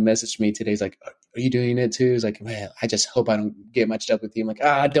messaged me today. He's like, are you doing it too? He's like, man, I just hope I don't get matched up with you. I'm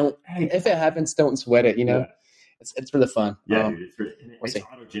like, don't. If it happens, don't sweat it. Yeah. It's for the fun. Yeah, dude, it's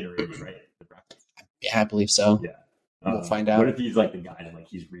auto-generated, right? Yeah, I believe so. Yeah. We'll find out. What if he's like the guy and like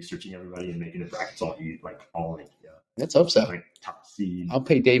he's researching everybody and making the brackets all let's hope so. Like top seed. I'll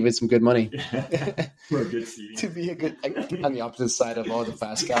pay David some good money for a good seed to be a good on the opposite side of all the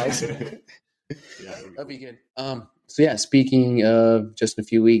fast guys. Yeah, that'd be good. So yeah, speaking of just in a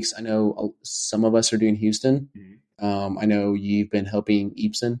few weeks, I know some of us are doing Houston. Mm-hmm. I know you've been helping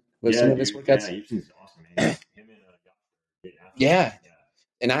Eepson with some of his workouts. Yeah, Eepson's awesome, man. Him and yeah.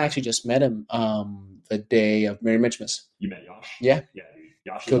 And I actually just met him the day of Merry Mitchmas. You met Josh? Yeah. Yeah, dude.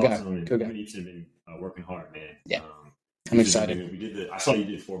 Josh is awesome. Cool guy. Eepson have been working hard, man. Yeah. I'm excited. I saw you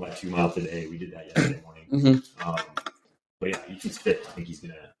did 4x2 mile today. We did that yesterday morning. Mm-hmm. But yeah, Eepson's fit. I think he's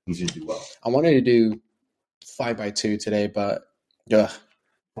gonna do well. I wanted to do 5x2 today, but you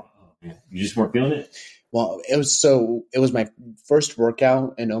just weren't feeling it. Well, it was my first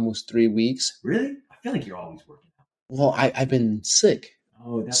workout in almost 3 weeks. Really? I feel like you're always working out. Well, I've been sick.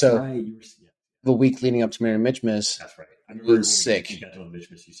 Oh, that's right. You were sick. The week leading up to Merry Mitchmas. That's right. I was sick. You got to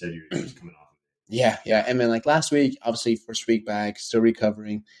Mitchmas, you said you were just coming off. Yeah. And then like last week, obviously first week back, still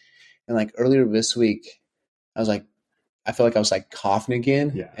recovering. And like earlier this week, I feel like I was like coughing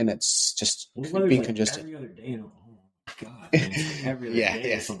again. Yeah. And it's just being congested. Every other day, oh my God. Every other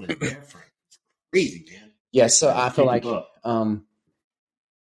day is something different. It's crazy, man. Yeah, so I feel like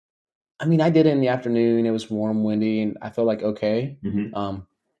I mean, I did it in the afternoon. It was warm, windy, and I felt like okay. Mm-hmm.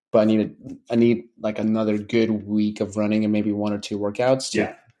 But I need like another good week of running and maybe 1 or 2 workouts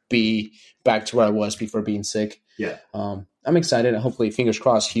to be back to where I was before being sick. Yeah. I'm excited. Hopefully, fingers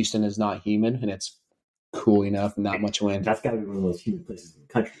crossed, Houston is not humid and it's cool enough and not much wind. That's got to be one of those humid places in the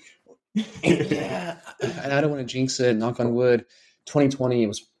country. Yeah. And I don't want to jinx it. Knock on wood. 2020, it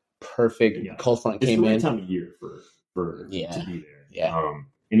was perfect. Yeah. Cold front it's came in. It's the right time of year for to be there. Yeah.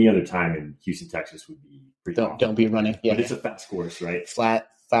 Any other time in Houston, Texas would be pretty awesome. Don't be running. Yeah. But it's a fast course, right? Flat,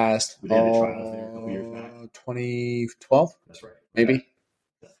 fast. We did the trials there a couple years back. 2012? That's right. Maybe.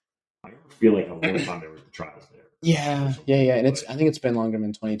 Yeah. I feel like a long time there was the trials there. Yeah. And I think it's been longer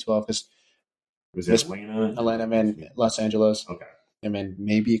than 2012 because was it Atlanta and Los Angeles. Okay. I mean,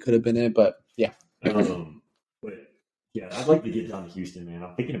 maybe it could have been it, but yeah. But yeah, I'd like to get down to Houston, man.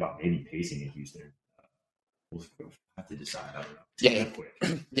 I'm thinking about maybe pacing in Houston. We'll have to decide. I don't know. Yeah. Quick.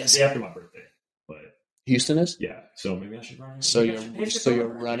 Yes. Day after my birthday, but Houston is. Yeah. So maybe I should run. So you're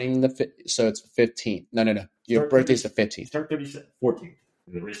running so it's 15th. No. Your birthday's the 15th. Start 14th. And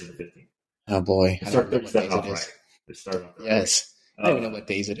the race is the 15th. Oh boy. I don't know what days it is. Right. Start off yes. I don't even know what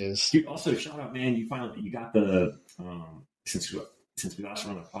days it is. Dude, also shout out, man. You got the since we last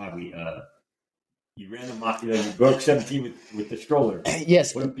run the pod, you ran the mock. You broke 17 with the stroller.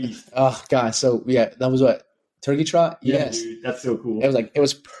 Yes. What a beast. Oh gosh. So yeah, that was what. Turkey trot? Yeah, yes. Dude, that's so cool. It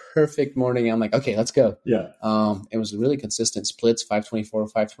was perfect morning. I'm like, okay, let's go. Yeah. It was really consistent splits, 524,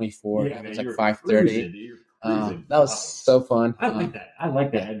 524. Yeah, it was like 530. That was so fun. I like that. I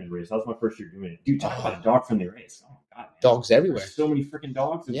like that Edmond race. That was my first year doing it. Dude, talk about a dog friendly race. Oh God, man. Dogs everywhere. There's so many freaking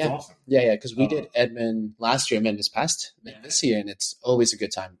dogs. It's awesome. Yeah, because we did Edmond last year, Edmond this year, and it's always a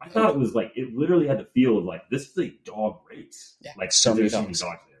good time. I thought it was like it literally had the feel of like this is a dog race. Yeah, like so many dogs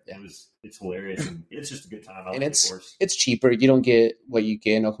there. Yeah. It's hilarious and it's just a good time. And it's cheaper. You don't get what you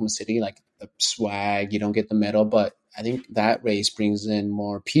get in Oklahoma City, like the swag. You don't get the medal, but I think that race brings in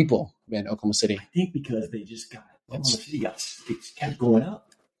more people than Oklahoma City. I think because they just got Oklahoma City it kept going up,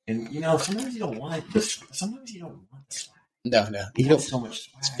 and sometimes you don't want the swag. No, you don't. So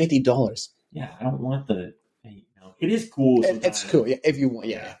much swag. It's $50. Yeah, I don't want the. It is cool. It's cool. Yeah, if you want.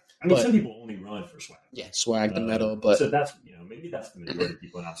 Yeah. I mean, some people only run for swag. Yeah, swag the medal, but so that's maybe that's the majority of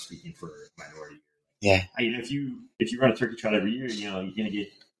people. Not speaking for minority. Yeah, I mean, if you run a turkey trot every year, you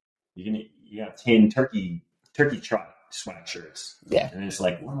got 10 turkey trot swag shirts. Yeah, and it's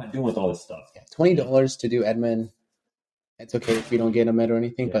like, what am I doing with all this stuff? Yeah, $20 to do Edmond. It's okay if you don't get a medal or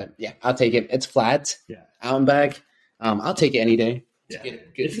anything, but yeah, I'll take it. It's flat. Yeah, out and back. I'll take it any day. Yeah,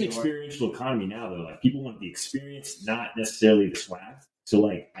 it's an experiential economy now, though. Like people want the experience, not necessarily the swag. So,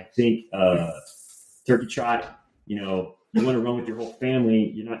 like, I think turkey trot, you want to run with your whole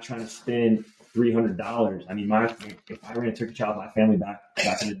family. You're not trying to spend $300. I mean, if I ran a turkey trot with my family back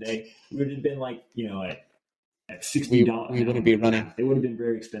in the day, it would have been like, at $60. We wouldn't be running. It would have been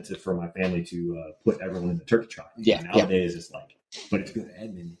very expensive for my family to put everyone in the turkey trot. Yeah. Nowadays, it's like, but it's good the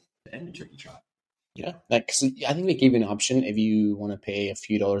Edmond turkey trot. Yeah, cause I think they gave you an option if you want to pay a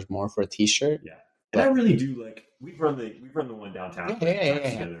few dollars more for a T-shirt. Yeah. And I really do like we've run the one downtown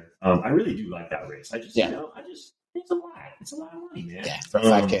together. I really do like that race. It's a lot. It's a lot of money, man. Yeah, for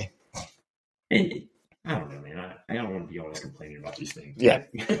 5K. And I don't know, man. I don't want to be always complaining about these things. Yeah.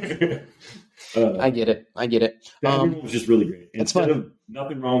 I get it. The Edmond one was just really great. It's fun.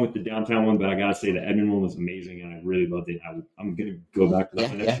 Nothing wrong with the downtown one, but I gotta say the Edmond one was amazing, and I really loved it. I'm gonna go back to that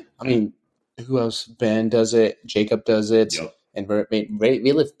one next year. I mean, who else? Ben does it. Jacob does it. Yep. And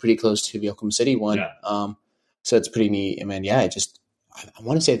we live pretty close to the Oklahoma City one. Yeah. So it's pretty neat. And man, I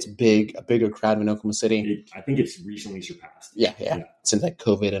want to say it's a bigger crowd in Oklahoma City. I think it's recently surpassed. Yeah. Since like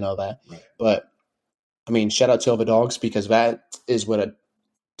COVID and all that. Right. But I mean, shout out to all the dogs because that is what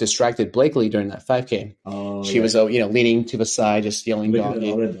distracted Blakely during that 5K. Oh, she was, leaning to the side, just yelling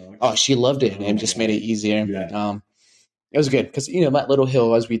doggy. Oh, she loved it and just made it easier. Yeah. It was good because, that little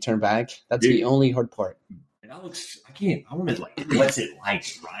hill as we turn back, that's the only hard part. I want to what's it like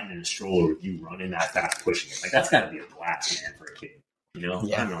riding in a stroller with you running that fast, pushing it? Like, that's got to be a blast, man, for a kid. Yeah.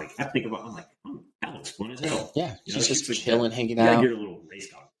 I think about, that looks fun as hell. Yeah. She's just chilling, hanging out. You gotta get a little race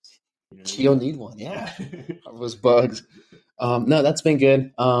dog. She'll need one. Yeah. Those bugs. No, that's been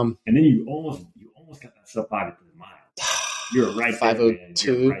good. And then you almost got that sub 5 to the mile. You were right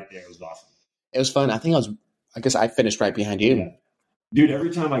 502. there, right there. It was awesome. It was fun. I guess I finished right behind you. Yeah. Dude, every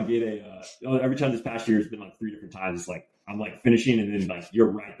time every time this past year, it's been like 3 different times. It's like I'm like finishing, and then like you're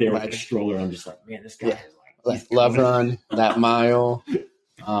right there with the stroller. I'm just like, man, this guy is like love run that mile.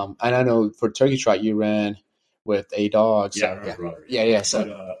 And I know for turkey trot you ran with a dog. So, yeah.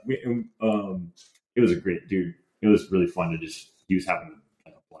 So but, it was a great dude. It was really fun to he was having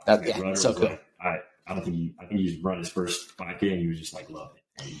like a blast. So cool. Like, I think he just run his first 5K and he was just like loving it.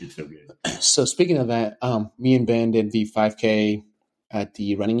 And he did so good. So speaking of that, me and Ben did the 5K at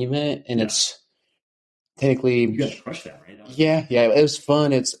the running event, and it's technically you got to crush that, right? Yeah, it was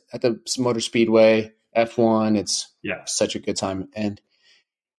fun. It's at the Motor Speedway F1. It's such a good time, and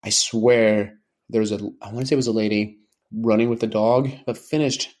I swear I want to say it was a lady running with a dog, but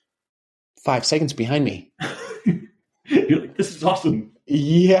finished 5 seconds behind me. You're like, this is awesome.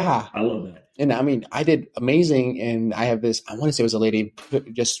 Yeah, I love that. And I mean, I did amazing, and I have this. I want to say it was a lady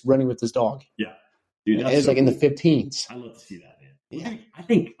just running with this dog. Yeah, dude, it was like cool. In the 15s. I love to see that, man. Yeah, I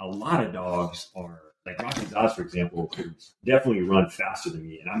think a lot of dogs are like Rocky Zaz, for example, could definitely run faster than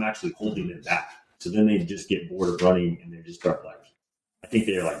me, and I'm actually holding them back. So then they just get bored of running, and they just start like, I think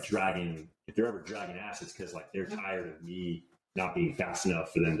they're like dragging. If they're ever dragging ass, it's because like they're tired of me not being fast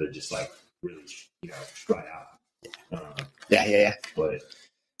enough for them to just like really, stride out. Yeah. But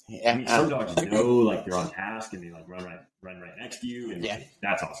I mean, some dogs like they're on task and they like run right next to you, and like,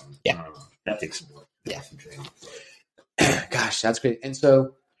 that's awesome. Yeah, that takes some work. Some training. Gosh, that's great. And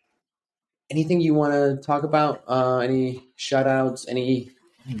so, anything you want to talk about? Any shout outs? Any?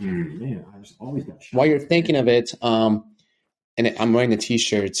 Man, I was always got shout-outs. While you're thinking of it, and I'm wearing the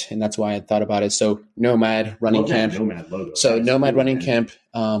T-shirt, and that's why I thought about it. So Nomad Running Camp. Nomad logo. So Nomad Running Camp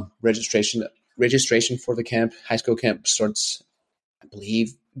registration for the camp, high school camp starts, I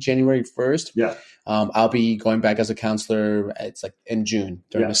believe, January 1st. Yeah. I'll be going back as a counselor. It's like in June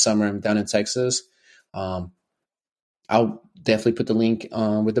during the summer. I'm down in Texas. I'll definitely put the link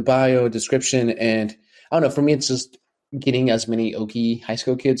with the bio description. And I don't know, for me, it's just getting as many Okie high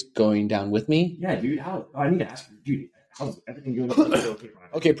school kids going down with me. Yeah, dude. I need to ask you, dude, how's everything going?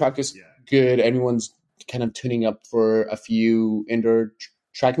 Okay, practice good. Everyone's kind of tuning up for a few indoor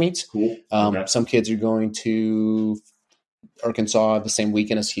track meets. Cool. Some kids are going to Arkansas the same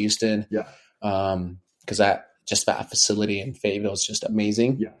weekend as Houston. Yeah. Because that facility in Fayetteville is just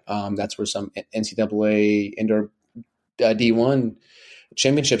amazing. Yeah. That's where some NCAA indoor D1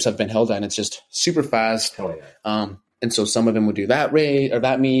 championships have been held at. It's just super fast. Hell yeah. And so some of them would do that race or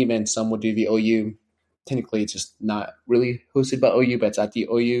that meet, and some would do the OU. Technically, it's just not really hosted by OU, but it's at the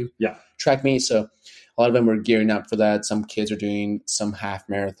OU track meet. So a lot of them are gearing up for that. Some kids are doing some half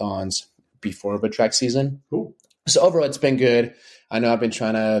marathons before the track season. Cool. So overall, it's been good. I know I've been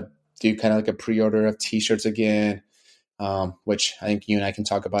trying to do kind of like a pre-order of T-shirts again, which I think you and I can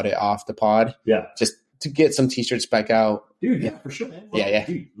talk about it off the pod. Yeah. Just to get some T-shirts back out. Dude, yeah, for sure, man. Well, yeah.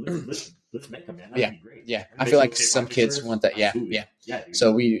 Dude, let's make them, man. That'd be great. Yeah. I feel like some kids want that. Yeah. Yeah. Dude.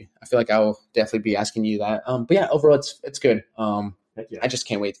 So I feel like I'll definitely be asking you that. But yeah, overall, it's good. Heck yeah. I just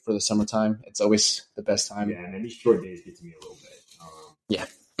can't wait for the summertime. It's always the best time. Yeah, and then these short days get to me a little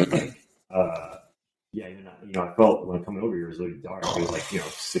bit. Yeah, even I felt when coming over here it was really dark. It was like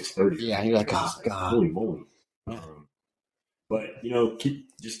 6:30. Yeah, you're like, oh god, holy moly. But keep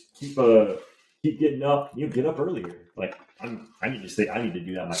getting up. Get up earlier. Like I need to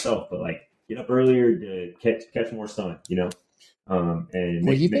do that myself. But like get up earlier to catch more sun.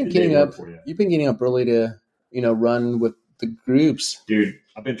 And you've been getting up. You've been getting up early to run with the groups, dude.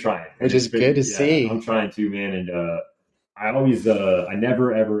 I've been trying, which is good to see. I'm trying to, man, and I always I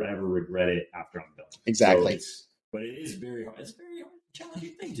never ever regret it after I'm done. Exactly. So but it is very hard. It's a very hard,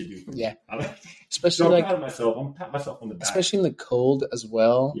 challenging thing to do. Yeah. Especially so I'm proud of myself. I'm patting myself on the back. Especially in the cold as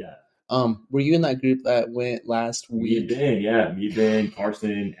well. Yeah. Were you in that group that went last week? Me, Ben,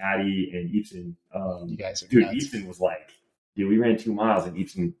 Carson, Addie, and Eepson. You guys are nuts. Eepson was like, we ran 2 miles, and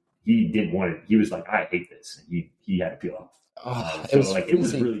Eepson, he didn't want it. He was like, I hate this. And he had to peel off. It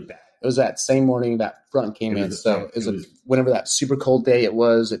was really bad. It was that same morning that front came in. So it was whenever that super cold day it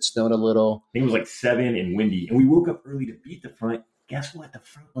was, it snowed a little. I think it was like 7 and windy. And we woke up early to beat the front. Guess what? The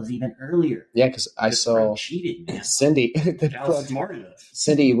front was even earlier. Yeah, because I saw cheated, man. Cindy. Smarted us.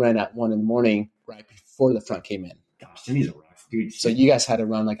 Cindy ran at 1 a.m. right before the front came in. Gosh, Cindy's a rock, dude. So you guys had to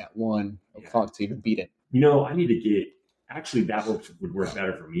run like at 1 o'clock to even beat it. I need to get. Actually, that would work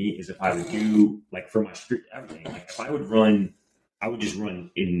better for me. Is if I would do like for my street everything. Like if I would run, I would just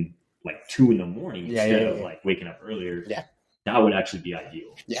run in like 2 a.m. instead of like waking up earlier. Yeah, that would actually be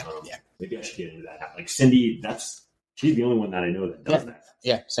ideal. Yeah, Maybe I should get into that. Like Cindy, she's the only one that I know that does that.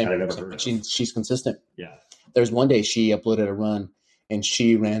 Yeah, same. That I've ever heard of. She's consistent. Yeah. There's one day she uploaded a run and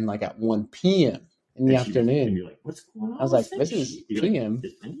she ran like at 1 p.m. in the afternoon. And you're like, what's going on? I was like, this is p.m.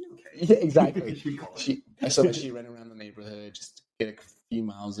 Okay. Yeah, exactly. I saw that she ran around the neighborhood just to get a few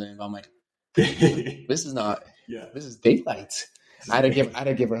miles in. I'm like, this is not. Yeah. This is daylight. I had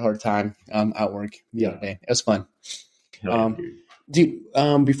to give her a hard time at work the other day. It was fun. Dude,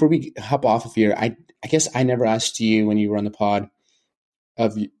 before we hop off of here, I guess I never asked you when you were on the pod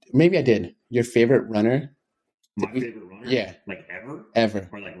maybe I did. Your favorite runner? My favorite runner? Yeah. Like ever? Ever.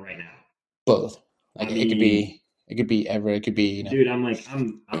 Or like right now? Both. Like it could be ever. It could be, Dude, I'm like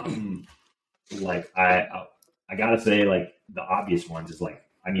I gotta say, like the obvious ones is like,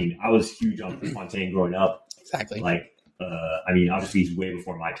 I was huge on Fontaine growing up. Exactly. Like obviously he's way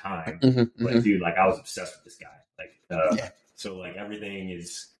before my time. But dude, like I was obsessed with this guy. Like so like everything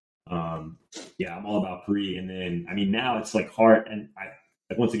is I'm all about pre, and then now it's like hard, and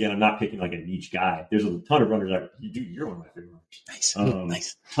once again I'm not picking like a niche guy. There's a ton of runners you're one of my favorite runners.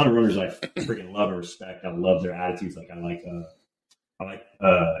 Nice. Ton of runners I freaking love and respect. I love their attitudes. Like I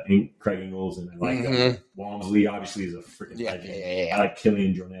Craig Ingles, and I like Walmsley. Obviously, is a freaking legend. I like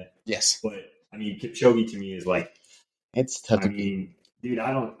Killian Jornet. Yes, but I mean, Kipchoge to me is like it's tough. Dude,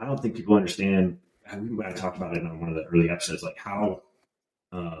 I don't think people understand. I talked about it on one of the early episodes, like how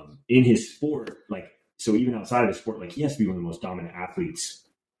in his sport, like so even outside of his sport, like he has to be one of the most dominant athletes,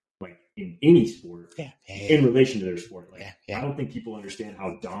 like in any sport, in relation to their sport. Like I don't think people understand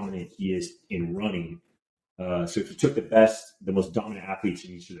how dominant he is in running. So if you took the most dominant athletes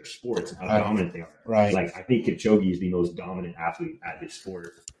in each of their sports and how dominant they are, like I think Kipchoge is the most dominant athlete at his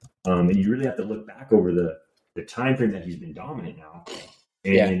sport, and you really have to look back over the time frame that he's been dominant now,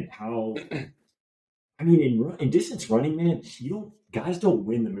 and how. I mean, in distance running, man, guys don't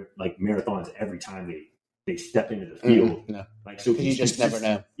win the marathons every time they step into the field. No. Like so, you just never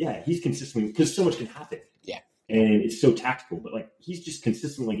know. Yeah, he's consistently because so much can happen. Yeah. And it's so tactical, but like he's just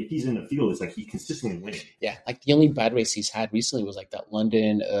consistently, like if he's in the field, it's like he's consistently winning. Yeah, like the only bad race he's had recently was like that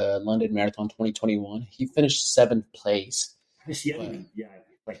London Marathon 2021. He finished 7th place.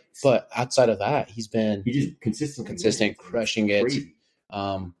 But outside of that, he just consistent, crushing it. Crazy.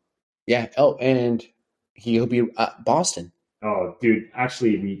 Oh, and he'll be at Boston. Oh, dude!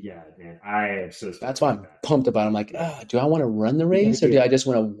 Actually, man, I am so. That's why I'm pumped about it. I'm like, do I want to run the race or do I just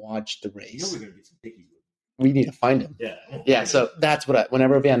want to watch the race? We're gonna get some pickies. We need to find him. Yeah. So that's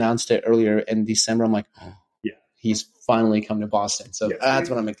whenever we announced it earlier in December, I'm like, he's finally come to Boston. So that's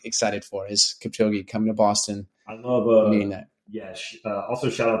what I'm excited for is Kipchoge coming to Boston. I love meeting that. Yeah.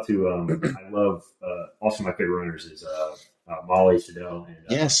 Also, shout out to I love also my favorite runners is Molly Sedell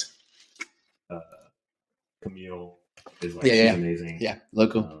and Camille is like amazing. Yeah,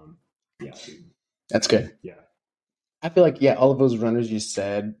 local. Dude. That's good. Yeah. I feel like all of those runners you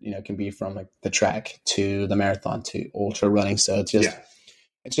said, can be from like the track to the marathon to ultra running. So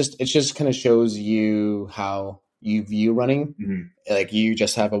it's just kind of shows you how you view running. Mm-hmm. Like you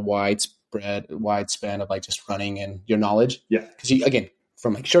just have a wide span of like just running and your knowledge. Yeah. Because again,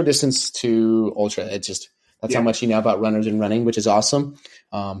 from like short distance to ultra, that's how much you know about runners and running, which is awesome.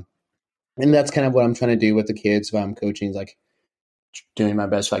 And that's kind of what I'm trying to do with the kids when I'm coaching, is like doing my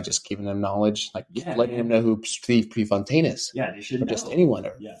best, like just giving them knowledge, like letting them know who Steve Prefontaine is. Yeah, they should or know. Just anyone,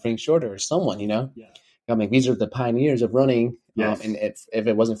 or Frank Shorter, or someone, Yeah. I mean, these are the pioneers of running. Yes. And if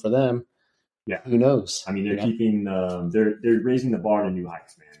it wasn't for them, who knows? I mean, they're keeping, they're raising the bar to new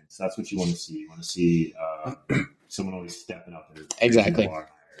heights, man. So that's what you want to see. You want to see someone always stepping up. Exactly. The bar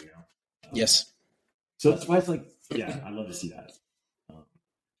higher, Yes. So that's why it's like, I love to see that.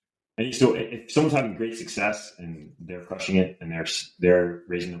 And so if someone's having great success and they're crushing it and they're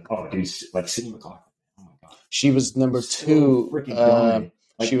raising them, dude, like Sydney McLaughlin. Oh my God. She was number 2.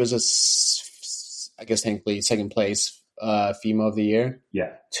 She was I guess technically second place female of the year.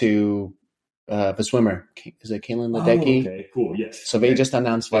 Yeah. To the swimmer. Is it Caitlin Ledecky? Okay, cool. Yes. So they just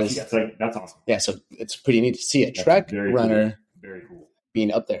announced this. That's awesome. Yeah, so it's pretty neat to see a track runner very cool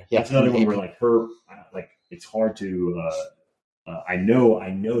being up there. Yeah. That's another one where like her, like it's hard to I know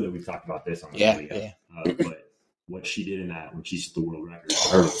that we've talked about this on the but what she did in that when she set the world record,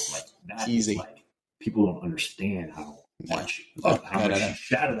 her was like that. Easy. Like people don't understand how much she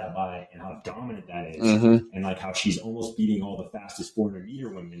shattered that by and how dominant that is, and like how she's almost beating all the fastest 400-meter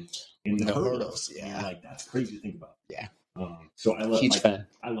women in the hurdles. Yeah, and like that's crazy to think about. Yeah. So I love fan.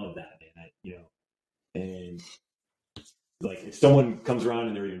 I love that, man. And like if someone comes around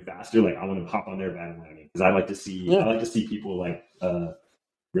and they're even faster, like I want to hop on their bandwagon because I like to see people like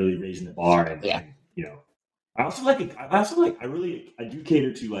really raising the bar and I do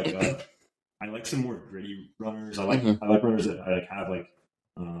cater to like I like some more gritty runners. I like runners that I like have like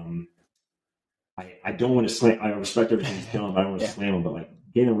I don't want to slam. I respect everything he's done, but I don't want to slam him. But like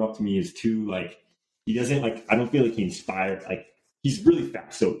Galen Rupp to me is too like he doesn't like. I don't feel like he inspired. Like he's really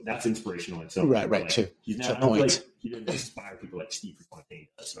fast, so that's inspirational in some way. Right. Like, Too. He's not. I don't feel like he doesn't inspire people like Steve Prefontaine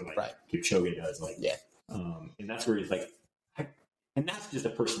does, or like Kipchoge does. Like and that's where he's like. And that's just a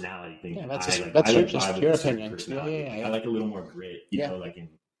personality thing. Yeah, that's just your opinion. Yeah. I like a little more grit, you know, like in,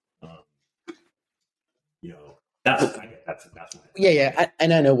 that's what I get. That's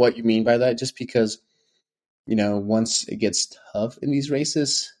and I know what you mean by that. Just because, once it gets tough in these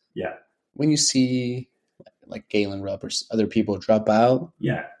races, when you see like Galen Rupp or other people drop out,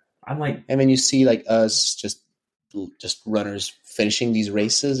 I'm like, and then you see like us just runners finishing these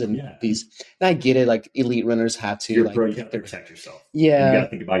races and these, and I get it. Like elite runners have to you have to protect yourself. Yeah, you got to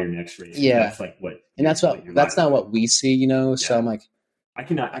think about your next race. Yeah, and that's like what, and that's not what we see. So I'm like, I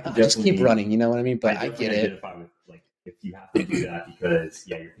can just keep running. You know what I mean? But I get it. With, like if you have to do that because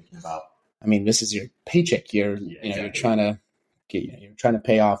you're thinking about. I mean, this is your paycheck. You're you're trying to you're trying to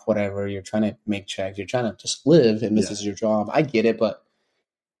pay off whatever, you're trying to make checks, you're trying to just live, and this is your job. I get it, but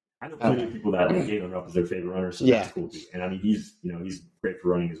I know plenty of people that like Galen Rupp is their favorite runner, so that's cool too. And I mean, he's great for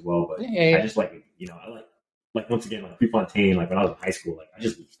running as well. But I just I like once again, like Prefontaine, like when I was in high school, like I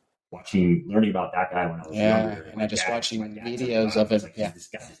just was learning about that guy when I was younger. And I just watching videos of it. Like, this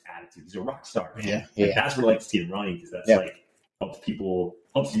guy's this attitude. He's a rock star, man. Yeah. Like, that's what I like to see in running, because that's like helps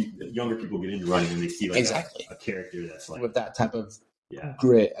younger people get into running when they see like a character that's like with that type of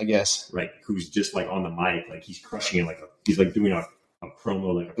grit, I guess. Right. Who's just like on the mic, like he's crushing it, he's like doing a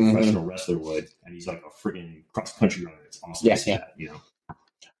promo like a professional wrestler would, and he's like a freaking cross country runner. It's awesome. That,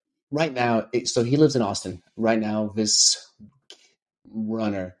 Right now, so he lives in Austin. Right now, this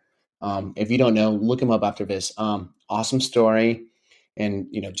runner, if you don't know, look him up after this. Awesome story. And,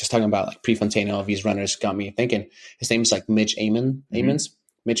 just talking about like Prefontaine, of these runners got me thinking. His name is like Mitchell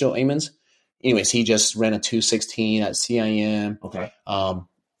Amons. Anyways, he just ran a 2:16 at CIM. Okay. And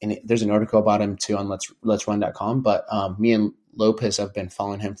there's an article about him too on let'srun.com. But me and Lopez have been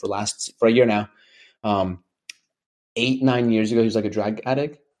following him for a year now. 8-9 years ago, he was like a drug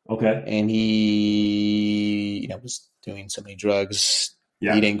addict. Okay. And he, was doing so many drugs.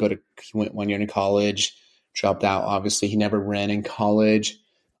 Yeah. He went 1 year in college, dropped out. Obviously, he never ran in college.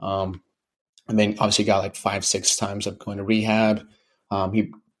 And then obviously got like 5-6 times of going to rehab.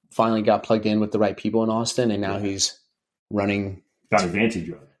 He finally got plugged in with the right people in Austin, and now he's running. Got advantage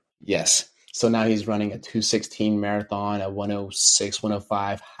of it. Yes. So now he's running a 2:16 marathon, a 1:06,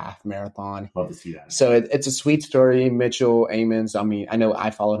 1:05 half marathon. Love to see that. So it's a sweet story. Mitchell Amons. I mean, I know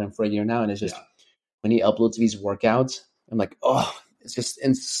I followed him for a year now, and it's just when he uploads these workouts, I'm like, oh, it's just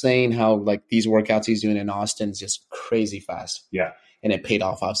insane how like these workouts he's doing in Austin is just crazy fast. Yeah. And it paid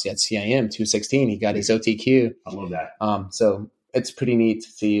off obviously at CIM 2:16. He got his OTQ. I love that. So it's pretty neat to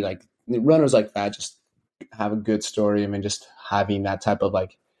see like runners like that just have a good story. I mean, just having that type of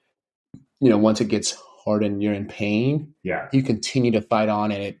like, once it gets hard and you're in pain, you continue to fight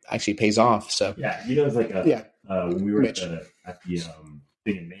on, and it actually pays off. So it's like when we were at the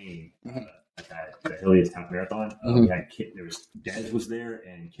thing in Maine, at the Hilliest Half Marathon, we had Dez was there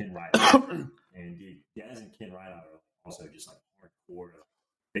and Ken Rideout, and Dez and Ken Rideout are also just like hardcore.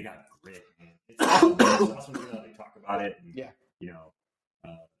 They got grit, and it's awesome. They talk about it, and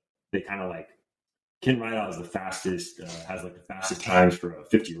they kind of like. Ken Rideout is the fastest, has like the fastest times for a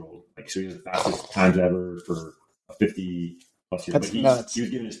 50-year-old. Like, so he has the fastest times ever for a 50-plus year. But he was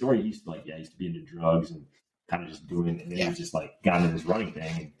giving a story. He used to be into drugs and kind of just doing it. And then he was just like got into this running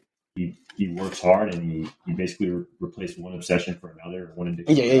thing. And he works hard, and he basically replaced one obsession for another, one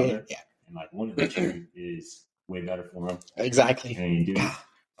addiction for another. Yeah. And like one addiction is way better for him. Exactly. And dude, it's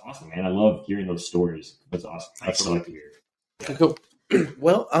awesome, man. I love hearing those stories. That's awesome. That's what I like to hear. Yeah. Cool.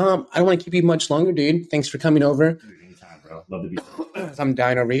 Well, I don't want to keep you much longer, dude. Thanks for coming over. Dude, anytime, bro. Love to be here. I'm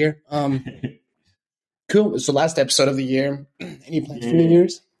dying over here. Cool. It's the last episode of the year. Any plans for New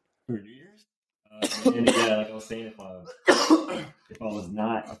Year's? For New Year's? Like I was saying, if I'm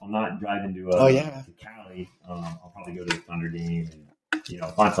not driving to Cali, I'll probably go to the Thunder game and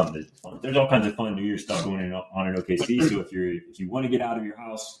find something fun. There's all kinds of fun New Year's stuff going on in OKC. So if you want to get out of your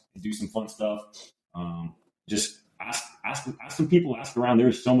house and do some fun stuff, just ask some people, ask around.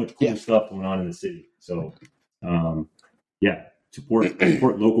 There's so much cool stuff going on in the city. So, support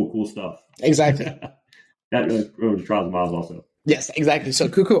local cool stuff. Exactly. That goes to Trials and Miles also. Yes, exactly. So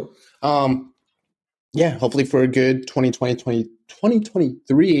cool. Hopefully for a good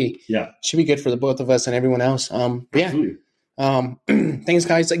 2023. Yeah. Should be good for the both of us and everyone else. Absolutely. Thanks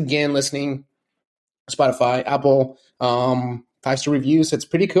guys again listening. Spotify, Apple, 5-star reviews. It's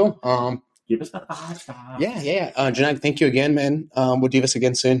pretty cool. Give us the 5 stars. Yeah. Gignac, thank you again, man. We'll do this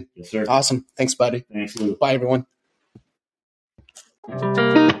again soon. Yes, sir. Awesome. Thanks, buddy. Thanks, Lou. Bye, everyone.